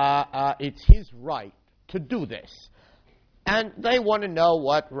 and it's his right to do this. And they want to know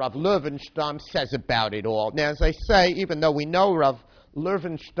what Rav Levenstein says about it all. Now, as I say, even though we know Rav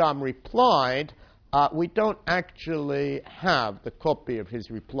Levenstein replied, we don't actually have the copy of his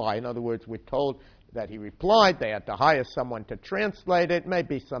reply. In other words, we're told that he replied. They had to hire someone to translate it.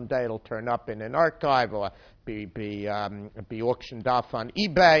 Maybe someday it'll turn up in an archive or be auctioned off on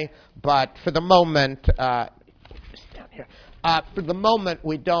eBay. But for the moment,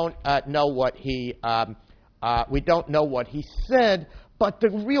 we don't know what he said. But the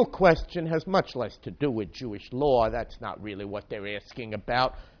real question has much less to do with Jewish law. That's not really what they're asking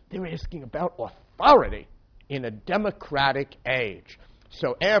about. They're asking about authority in a democratic age.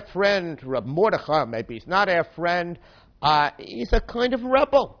 So our friend Rab Mordechai, maybe he's not our friend, he's a kind of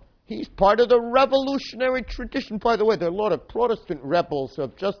rebel. He's part of the revolutionary tradition. By the way, there are a lot of Protestant rebels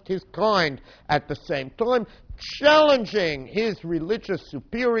of just his kind at the same time, challenging his religious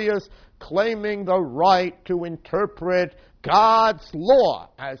superiors, claiming the right to interpret God's law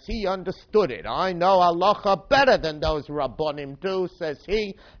as he understood it. I know halacha better than those rabbonim do, says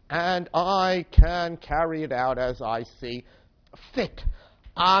he, and I can carry it out as I see fit.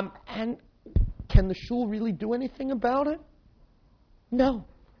 And can the shul really do anything about it? No.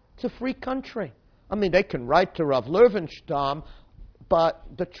 It's a free country. I mean, they can write to Rav Levenstein, but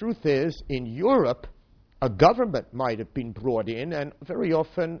the truth is, in Europe, a government might have been brought in, and very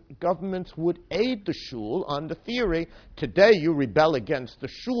often governments would aid the shul on the theory, today you rebel against the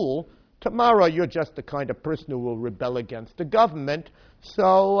shul, tomorrow you're just the kind of person who will rebel against the government,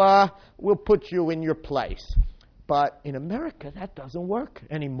 so we'll put you in your place. But in America, that doesn't work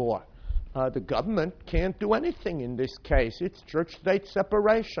anymore. The government can't do anything in this case. It's church-state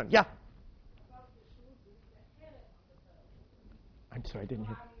separation. Yeah? I'm sorry, I didn't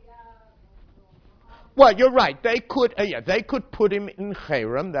hear. Well, you're right. They could put him in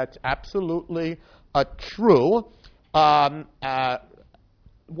Cherem. That's absolutely true.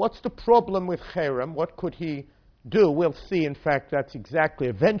 What's the problem with Cherem? What could he do? We'll see. In fact, that's exactly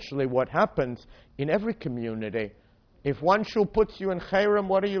eventually what happens in every community. If one shul puts you in Cherem,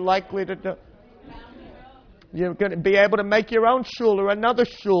 what are you likely to do? You're going to be able to make your own shul or another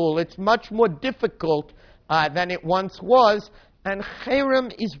shul. It's much more difficult than it once was. And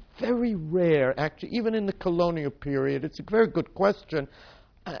Cherem is very rare, actually, even in the colonial period. It's a very good question.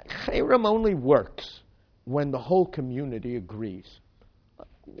 Cherem only works when the whole community agrees.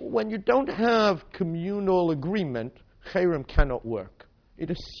 When you don't have communal agreement, Cherem cannot work.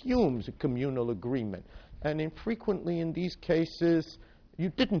 It assumes a communal agreement. And infrequently in these cases, you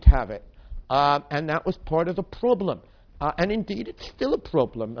didn't have it. And that was part of the problem. And indeed, it's still a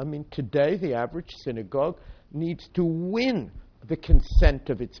problem. I mean, today, the average synagogue needs to win the consent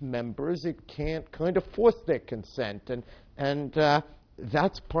of its members. It can't kind of force their consent. And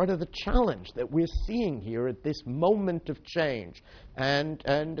that's part of the challenge that we're seeing here at this moment of change. And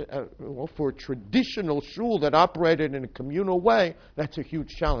for a traditional shul that operated in a communal way, that's a huge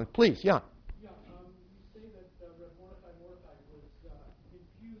challenge. Please, yeah. You say that Reb Mordechai was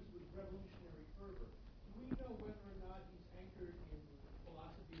infused with revolutionary fervor. Do we know whether or not he's anchored in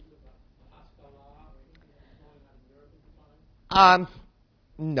philosophies of Haskalah or anything that was going on in Europe at the time?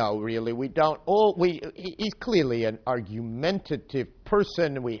 No, really, we don't. He's clearly an argumentative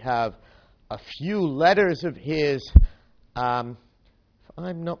person. We have a few letters of his. If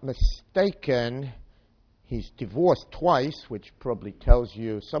I'm not mistaken, he's divorced twice, which probably tells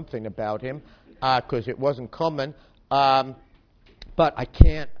you something about him, because it wasn't common. But I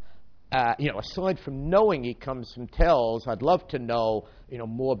can't, aside from knowing he comes from Tells, I'd love to know,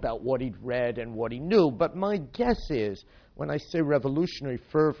 more about what he'd read and what he knew. But my guess is, when I say revolutionary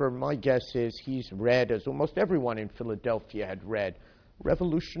fervor, my guess is he's read, as almost everyone in Philadelphia had read,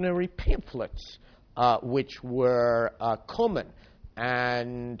 revolutionary pamphlets, which were common.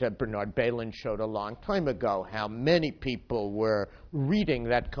 And Bernard Balin showed a long time ago how many people were reading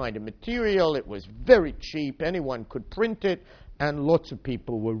that kind of material. It was very cheap. Anyone could print it. And lots of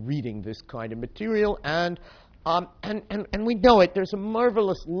people were reading this kind of material. And we know it. There's a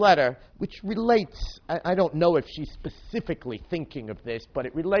marvelous letter which relates. I don't know if she's specifically thinking of this, but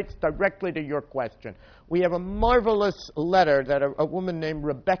it relates directly to your question. We have a marvelous letter that a woman named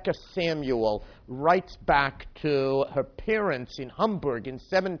Rebecca Samuel writes back to her parents in Hamburg in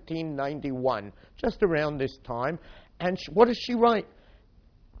 1791, just around this time. And what does she write?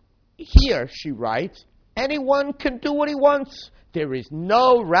 Here, she writes, anyone can do what he wants. There is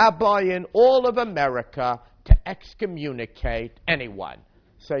no rabbi in all of America to excommunicate anyone.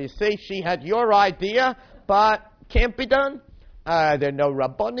 So you see, she had your idea, but can't be done. There are no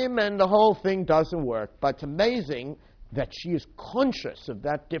rabbonim, and the whole thing doesn't work. But it's amazing that she is conscious of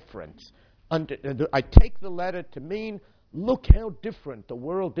that difference. I take the letter to mean, look how different the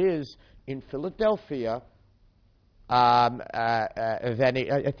world is in Philadelphia than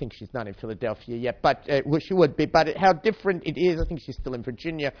I think she's not in Philadelphia yet, but she would be. But how different it is, I think she's still in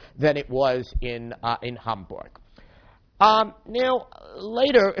Virginia, than it was in Hamburg. Now,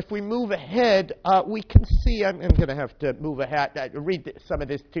 later, if we move ahead, we can see, I'm going to have to move ahead, read some of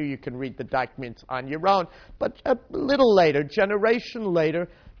this too, you can read the documents on your own, but a little later, generation later,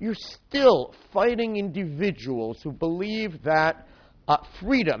 you're still fighting individuals who believe that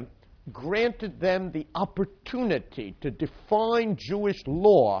freedom granted them the opportunity to define Jewish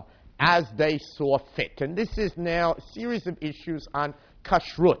law as they saw fit. And this is now a series of issues on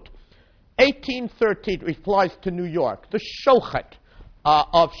kashrut. 1813 replies to New York. The shochet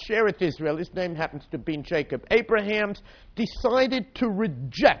of Shearith Israel, his name happens to be Jacob Abrahams, decided to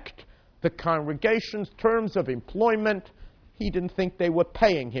reject the congregation's terms of employment. He didn't think they were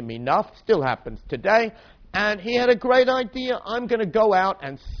paying him enough, still happens today. And he had a great idea. I'm going to go out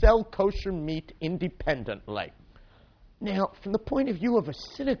and sell kosher meat independently. Now, from the point of view of a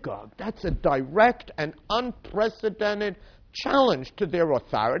synagogue, that's a direct and unprecedented challenge to their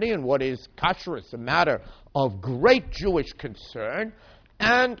authority, and what is kosher is a matter of great Jewish concern.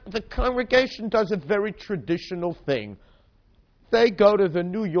 And the congregation does a very traditional thing. They go to the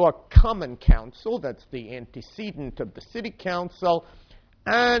New York Common Council, that's the antecedent of the city council,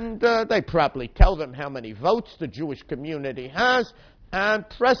 and they probably tell them how many votes the Jewish community has, and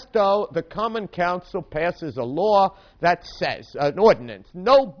presto, the Common Council passes a law that says, an ordinance,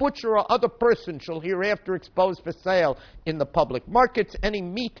 no butcher or other person shall hereafter expose for sale in the public markets any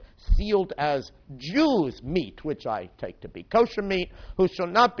meat sealed as Jews' meat, which I take to be kosher meat, who shall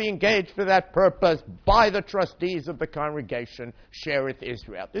not be engaged for that purpose by the trustees of the congregation, Shearith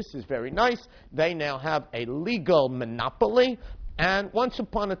Israel. This is very nice. They now have a legal monopoly. And once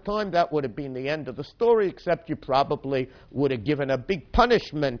upon a time, that would have been the end of the story, except you probably would have given a big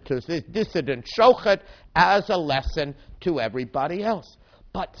punishment to this dissident shochet as a lesson to everybody else.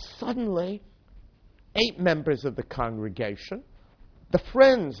 But suddenly, 8 members of the congregation, the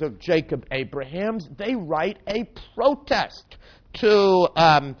friends of Jacob Abrahams, they write a protest to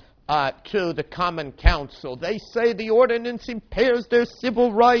the Common Council. They say the ordinance impairs their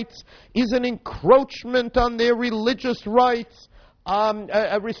civil rights, is an encroachment on their religious rights,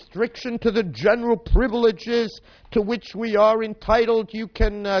 a restriction to the general privileges to which we are entitled. You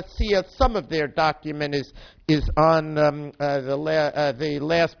can see some of their document is on the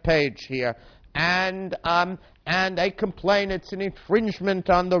last page here, and they complain it's an infringement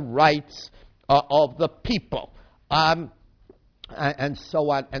on the rights of the people, and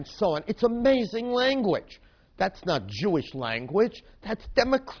so on and so on. It's amazing language. That's not Jewish language. That's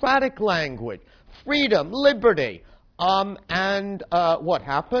democratic language. Freedom, liberty. And what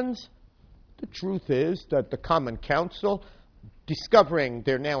happens? The truth is that the Common Council, discovering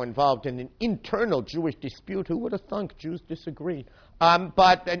they're now involved in an internal Jewish dispute, who would have thunk Jews disagreed?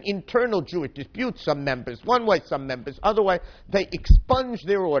 But an internal Jewish dispute, some members one way, some members other way, they expunge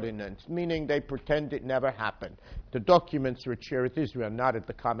their ordinance, meaning they pretend it never happened. The documents are at Shearith Israel, not at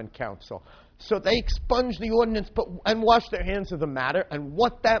the Common Council. So they expunge the ordinance and wash their hands of the matter, and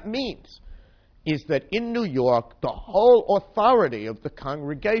what that means is that in New York, the whole authority of the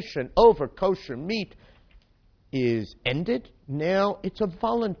congregation over kosher meat is ended. Now it's a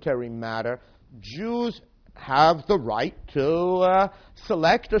voluntary matter. Jews have the right to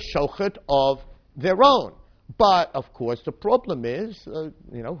select a shochet of their own. But, of course, the problem is,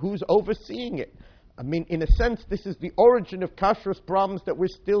 who's overseeing it? I mean, in a sense, this is the origin of kashrus problems that we're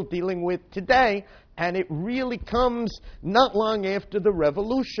still dealing with today, and it really comes not long after the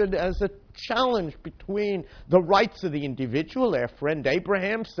revolution as a challenge between the rights of the individual. Our friend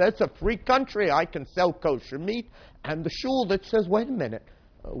Abraham says, a free country, I can sell kosher meat, and the shul that says, wait a minute,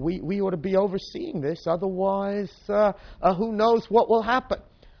 we ought to be overseeing this, otherwise who knows what will happen.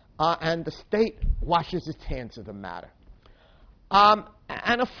 And the state washes its hands of the matter.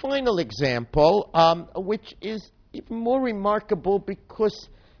 And a final example, which is even more remarkable because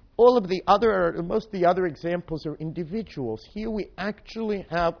most of the other examples are individuals. Here we actually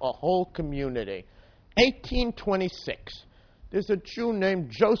have a whole community. 1826, there's a Jew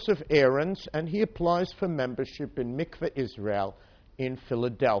named Joseph Ahrens, and he applies for membership in Mikveh Israel in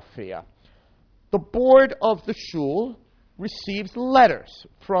Philadelphia. The board of the shul receives letters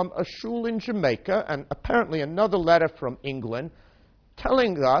from a shul in Jamaica and apparently another letter from England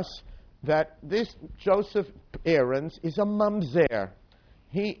telling us that this Joseph Ahrens is a mamzer.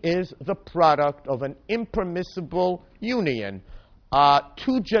 He is the product of an impermissible union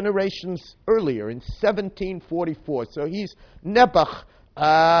 2 generations earlier in 1744. So he's Nebuch,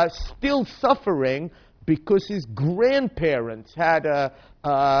 still suffering because his grandparents had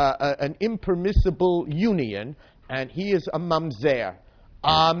an impermissible union, and he is a mamzer.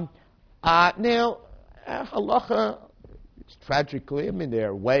 Now, halacha, tragically, I mean, there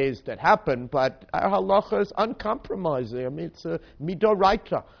are ways that happen, but our halacha is uncompromising. I mean, it's a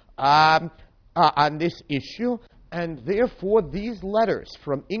midoraita on this issue, and therefore these letters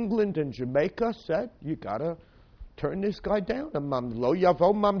from England and Jamaica said, you gotta turn this guy down. Lo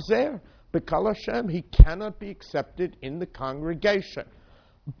yavo mamzer, b'kal Hashem, he cannot be accepted in the congregation.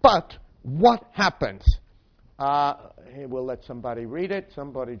 But what happens? We'll let somebody read it,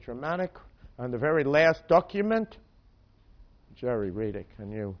 somebody dramatic. On the very last document, Jerry, read it,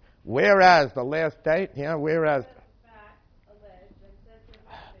 can you? Whereas, the last date, yeah, whereas. Facts alleged and said to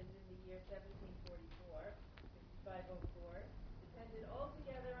have happened in the year 1744, 5504, depended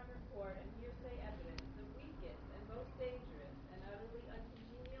altogether on report and hearsay evidence, the weakest and most dangerous and utterly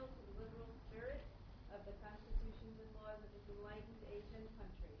uncongenial to the liberal spirit of the constitutions and laws of this enlightened age and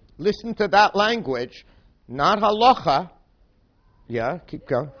country. Listen to that language, not halacha. Yeah, keep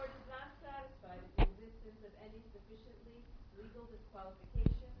going. Therefore, does not satisfy with the existence of any sufficiently legal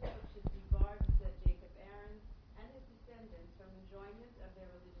disqualification which should debar the said Jacob Ahrens and his descendants from enjoyment of their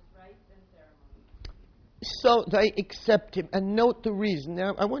religious rites and ceremonies. So they accept him. And note the reason.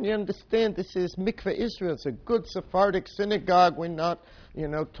 Now, I want you to understand this is Mikveh Israel. It's a good Sephardic synagogue. We're not,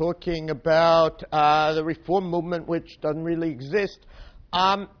 talking about the Reform movement, which doesn't really exist.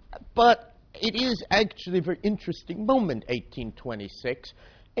 But it is actually a very interesting moment, 1826.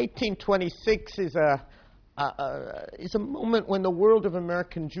 1826 is a moment when the world of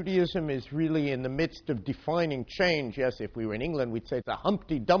American Judaism is really in the midst of defining change. Yes, if we were in England, we'd say it's a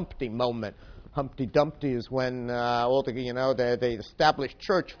Humpty Dumpty moment. Humpty Dumpty is when the established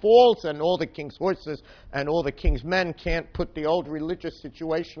church falls and all the king's horses and all the king's men can't put the old religious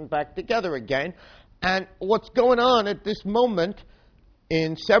situation back together again. And what's going on at this moment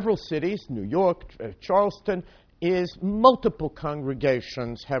in several cities, New York, Charleston, is multiple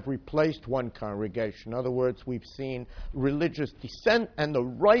congregations have replaced one congregation. In other words, we've seen religious dissent and the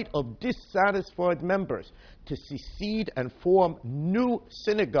right of dissatisfied members to secede and form new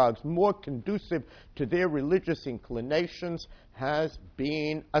synagogues more conducive to their religious inclinations has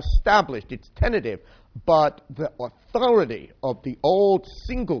been established. It's tentative, but the authority of the old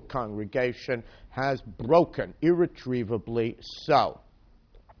single congregation has broken, irretrievably so.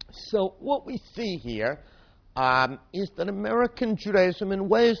 So what we see here is that American Judaism, in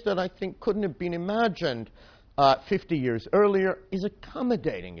ways that I think couldn't have been imagined 50 years earlier, is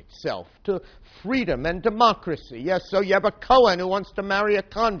accommodating itself to freedom and democracy. Yes, so you have a Kohen who wants to marry a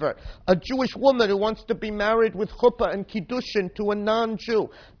convert, a Jewish woman who wants to be married with chuppah and kiddushin to a non-Jew,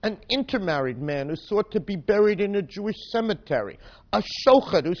 an intermarried man who sought to be buried in a Jewish cemetery, a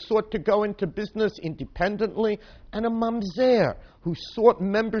shochet who sought to go into business independently, and a mamzer who sought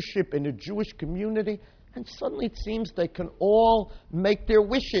membership in a Jewish community, and suddenly it seems they can all make their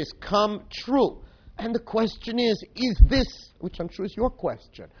wishes come true. And the question is this, which I'm sure is your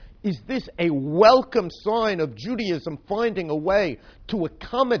question, is this a welcome sign of Judaism finding a way to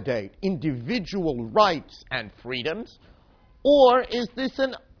accommodate individual rights and freedoms? Or is this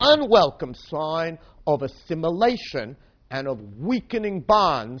an unwelcome sign of assimilation and of weakening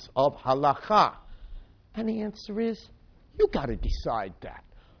bonds of halakha? And the answer is, you got to decide that.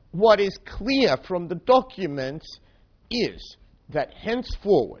 What is clear from the documents is that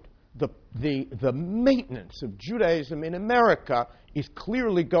henceforward, the maintenance of Judaism in America is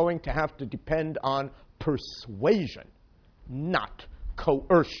clearly going to have to depend on persuasion, not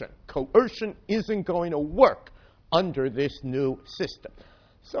coercion. Coercion isn't going to work under this new system.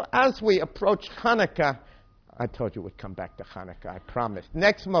 So as we approach Hanukkah, I told you we'd come back to Hanukkah, I promised.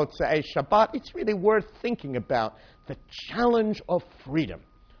 Next Motzei Shabbat, it's really worth thinking about the challenge of freedom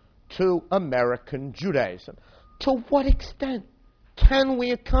to American Judaism. To what extent can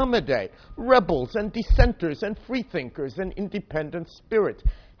we accommodate rebels and dissenters and freethinkers and independent spirits?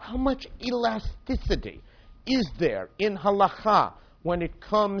 How much elasticity is there in halakha when it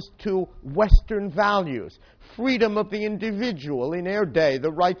comes to Western values? Freedom of the individual in our day,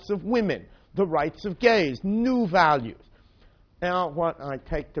 the rights of women, the rights of gays, new values. Now, what I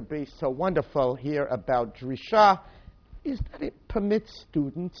take to be so wonderful here about Drisha is that it permits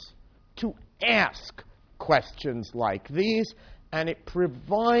students to ask questions like these, and it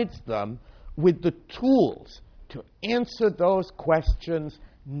provides them with the tools to answer those questions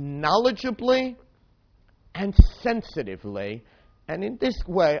knowledgeably and sensitively. And in this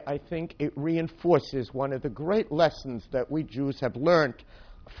way, I think it reinforces one of the great lessons that we Jews have learned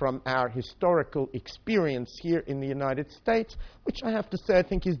from our historical experience here in the United States, which I have to say I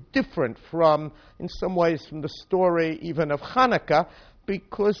think is different from, in some ways, from the story even of Hanukkah,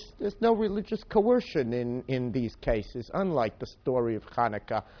 because there's no religious coercion in these cases, unlike the story of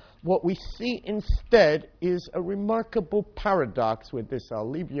Hanukkah. What we see instead is a remarkable paradox with this. I'll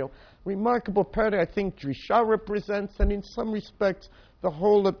leave you. Remarkable paradox I think Drisha represents, and in some respects, the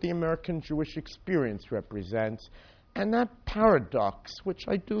whole of the American Jewish experience represents. And that paradox, which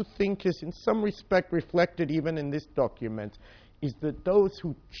I do think is in some respect reflected even in this document, is that those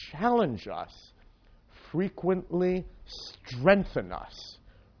who challenge us frequently strengthen us.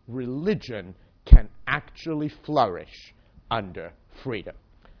 Religion can actually flourish under freedom.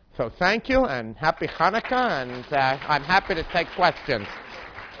 So thank you, and happy Hanukkah, and I'm happy to take questions.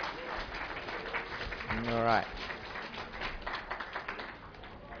 All right.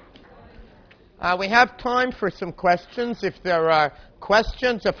 We have time for some questions. If there are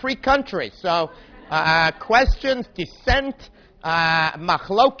questions, a free country. So questions, dissent,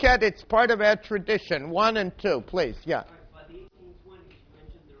 machloket, it's part of our tradition. 1 and 2, please. Yeah. By the 1820s, you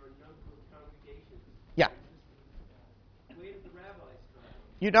mentioned there were a number of congregations. Yeah. Where did the rabbis come?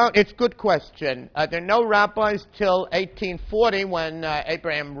 You know, it's a good question. There are no rabbis till 1840 when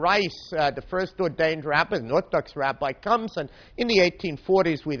Abraham Rice, the first ordained rabbi, an Orthodox rabbi, comes. And in the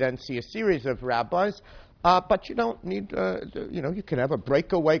 1840s, we then see a series of rabbis. But you don't need, you can have a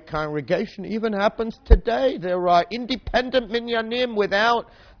breakaway congregation. It even happens today. There are independent minyanim without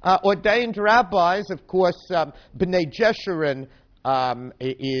ordained rabbis. Of course, B'nai Jeshurun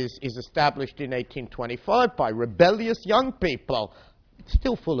is established in 1825 by rebellious young people. It's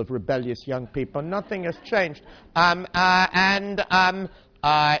still full of rebellious young people. Nothing has changed. And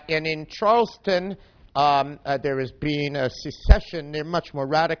in Charleston, there has been a secession. They're much more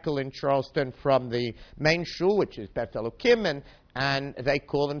radical in Charleston from the main shul, which is Beth Elohim, and they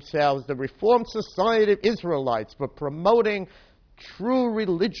call themselves the Reformed Society of Israelites for promoting true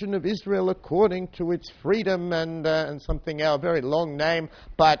religion of Israel according to its freedom and something else, a very long name,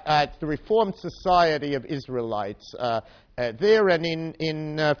 but it's the Reformed Society of Israelites. There and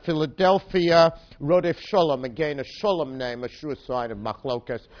in Philadelphia, Rodef Sholom, again a Sholom name, a sure sign of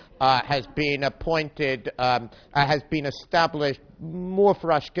Machlokas, has been appointed, has been established more for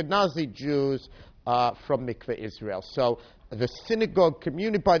Ashkenazi Jews from Mikveh Israel. So the synagogue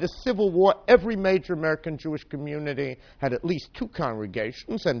community, by the Civil War, every major American Jewish community had at least 2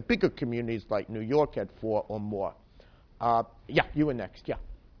 congregations, and bigger communities like New York had 4 or more. Yeah, you were next, yeah.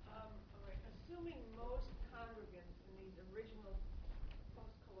 All right. Assuming most congregants in these original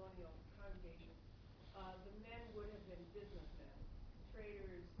post-colonial congregations, the men would have been businessmen,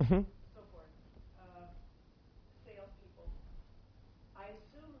 traders, Mm-hmm. so forth, salespeople. I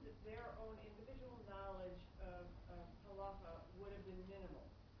assume that their own individual knowledge of halacha would have been minimal.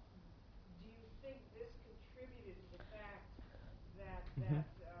 Do you think this contributed to the fact that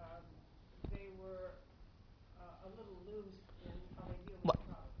they were a little loose in how they deal with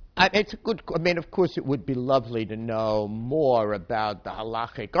problems? It's a good. I mean, of course, it would be lovely to know more about the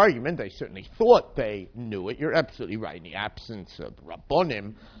halachic argument. They certainly thought they knew it. You're absolutely right. In the absence of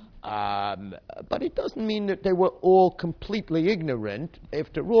rabbonim, but it doesn't mean that they were all completely ignorant.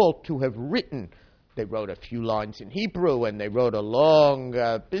 After all, to have written, they wrote a few lines in Hebrew and they wrote a long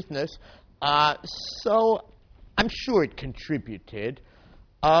business. So I'm sure it contributed.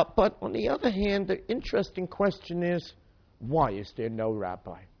 But on the other hand, the interesting question is, why is there no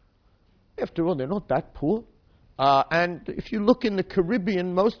rabbi? After all, they're not that poor. And if you look in the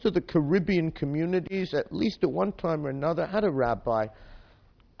Caribbean, most of the Caribbean communities, at least at one time or another, had a rabbi.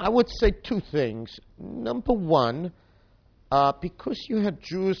 I would say two things. Number one, because you had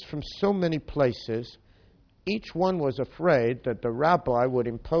Jews from so many places, each one was afraid that the rabbi would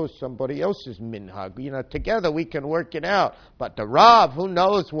impose somebody else's minhag. Together we can work it out, but the Rav, who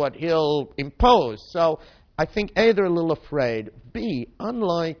knows what he'll impose? So I think A, they're a little afraid. B,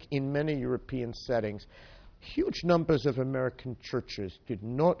 unlike in many European settings, huge numbers of American churches did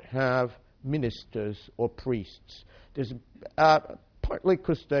not have ministers or priests. There's partly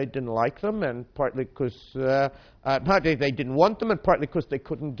because they didn't like them, and partly because partly they didn't want them, and partly because they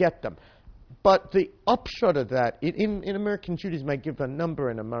couldn't get them. But the upshot of that, in American Judaism, I give a number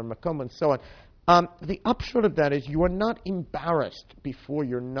in a Makom and so on. The upshot of that is you are not embarrassed before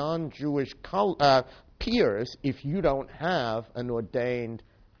your non-Jewish peers if you don't have an ordained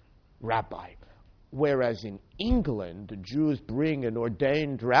rabbi. Whereas in England, the Jews bring an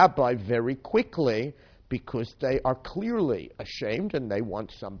ordained rabbi very quickly because they are clearly ashamed and they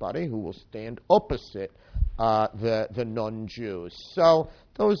want somebody who will stand opposite the non-Jews. So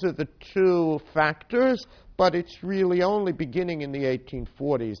those are the two factors, but it's really only beginning in the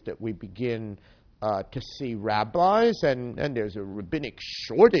 1840s that we begin to see rabbis, and there's a rabbinic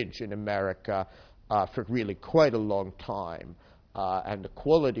shortage in America for really quite a long time. And the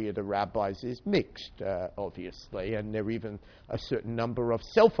quality of the rabbis is mixed, obviously, and there are even a certain number of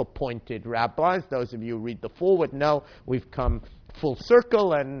self-appointed rabbis. Those of you who read the foreword know we've come full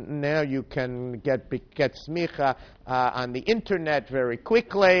circle, and now you can get smicha on the internet very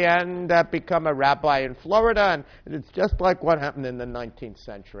quickly and become a rabbi in Florida, and it's just like what happened in the 19th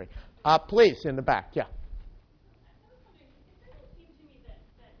century. Please, in the back, yeah.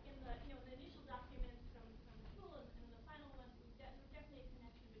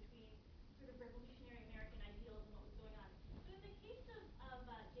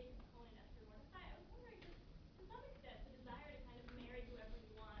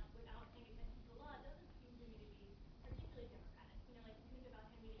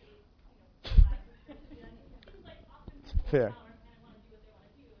 Fair.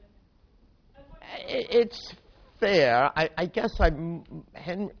 It's fair. I guess I'm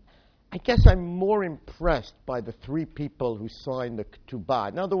more impressed by the three people who signed the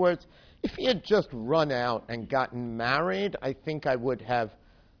ketubah. In other words, if he had just run out and gotten married, I think I would have,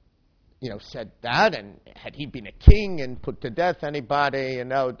 said that. And had he been a king and put to death anybody,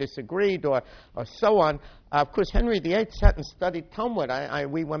 disagreed or so on. Of course, Henry VIII sat and studied Talmud.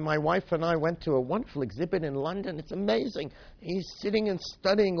 When my wife and I went to a wonderful exhibit in London, it's amazing. He's sitting and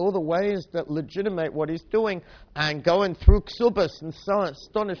studying all the ways that legitimate what he's doing and going through ksubas and so on.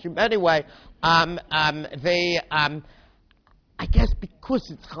 Astonishing. Anyway, I guess because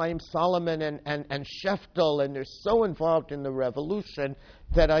it's Chaim Solomon and Sheftel, and they're so involved in the revolution,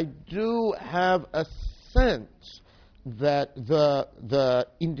 that I do have a sense that the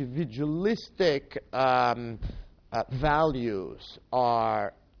individualistic values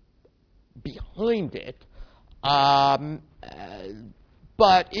are behind it.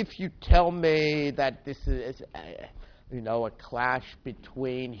 But if you tell me that this is, a clash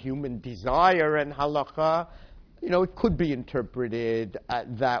between human desire and halakha, it could be interpreted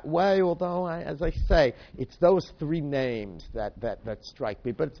that way, although, as I say, it's those three names that strike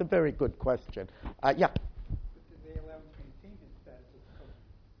me. But it's a very good question. Yeah? Did they allow him to maintain his status as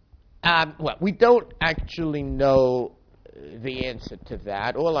Kohen? Well, we don't actually know the answer to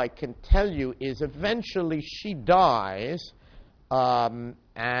that. All I can tell you is eventually she dies, and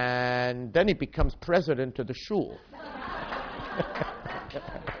then he becomes president of the shul.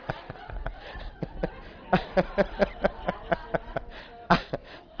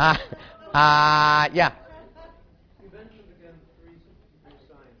 Yeah. You mentioned again three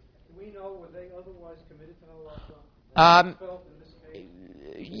signs. Do we know, were they otherwise committed to halakha? Felt in this case?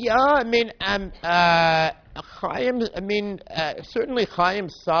 Yeah, certainly Chaim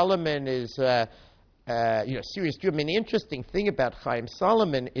Solomon is, serious Jew. The interesting thing about Chaim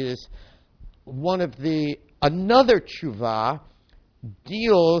Solomon is another tshuva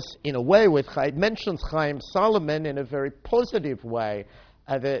deals in a way with mentions Chaim Solomon in a very positive way.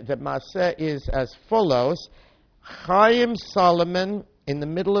 The Maaseh is as follows: Chaim Solomon, in the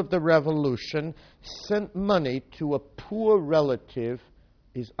middle of the revolution, sent money to a poor relative,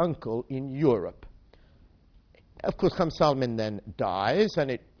 his uncle, in Europe. Of course, Chaim Solomon then dies, and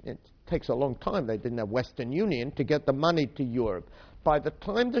it takes a long time. They didn't have Western Union to get the money to Europe. By the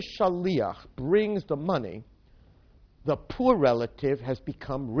time the Shaliach brings the money, the poor relative has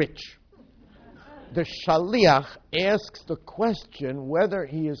become rich. The shaliach asks the question whether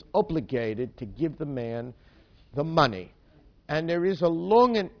he is obligated to give the man the money. And there is a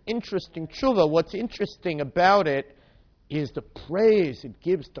long and interesting tshuva. What's interesting about it is the praise it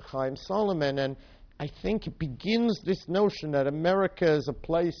gives to Chaim Solomon, and I think it begins this notion that America is a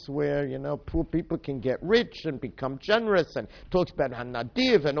place where, poor people can get rich and become generous, and talks about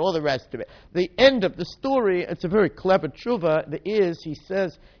Hanadiv and all the rest of it. The end of the story, it's a very clever tshuva, he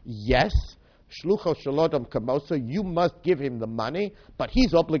says, yes, Shlucho Shalodam Kamosa, you must give him the money, but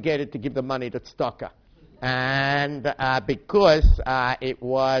he's obligated to give the money to tzedakah. And because it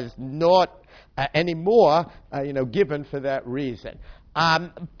was not anymore, given for that reason.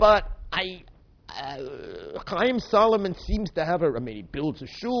 But Chaim Solomon seems to have he builds a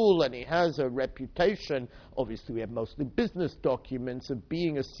shul and he has a reputation. Obviously, we have mostly business documents of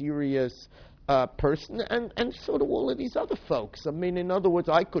being a serious person, and so do all of these other folks. In other words,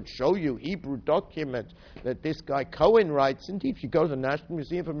 I could show you Hebrew documents that this guy Cohen writes. Indeed, if you go to the National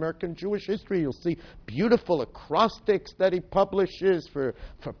Museum of American Jewish History, you'll see beautiful acrostics that he publishes for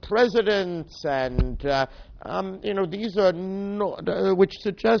presidents, and these are which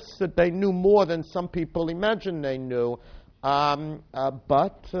suggests that they knew more than some people imagine they knew.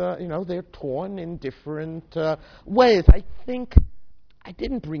 But they're torn in different ways. I think I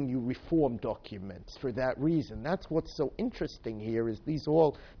didn't bring you reform documents for that reason. That's what's so interesting here, is these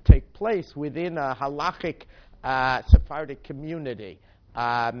all take place within a halachic Sephardic community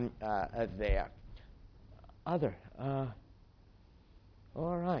there.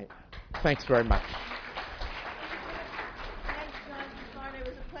 All right. Thanks very much. Thanks, John Farn. It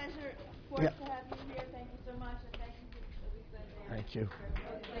was a pleasure for us to have you here. Thank you so much, and thank you to Lisa and Dan. Thank you.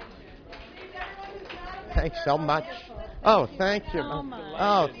 Everyone who's not a Thanks so member, much. let's Oh, thank you.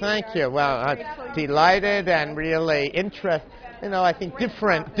 Oh, thank you. Well, I'm delighted and really interested. I think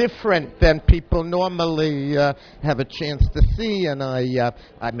different than people normally have a chance to see. And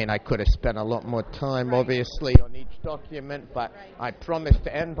I could have spent a lot more time, obviously, on each document, but I promised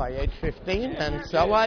to end by 8:15, and so I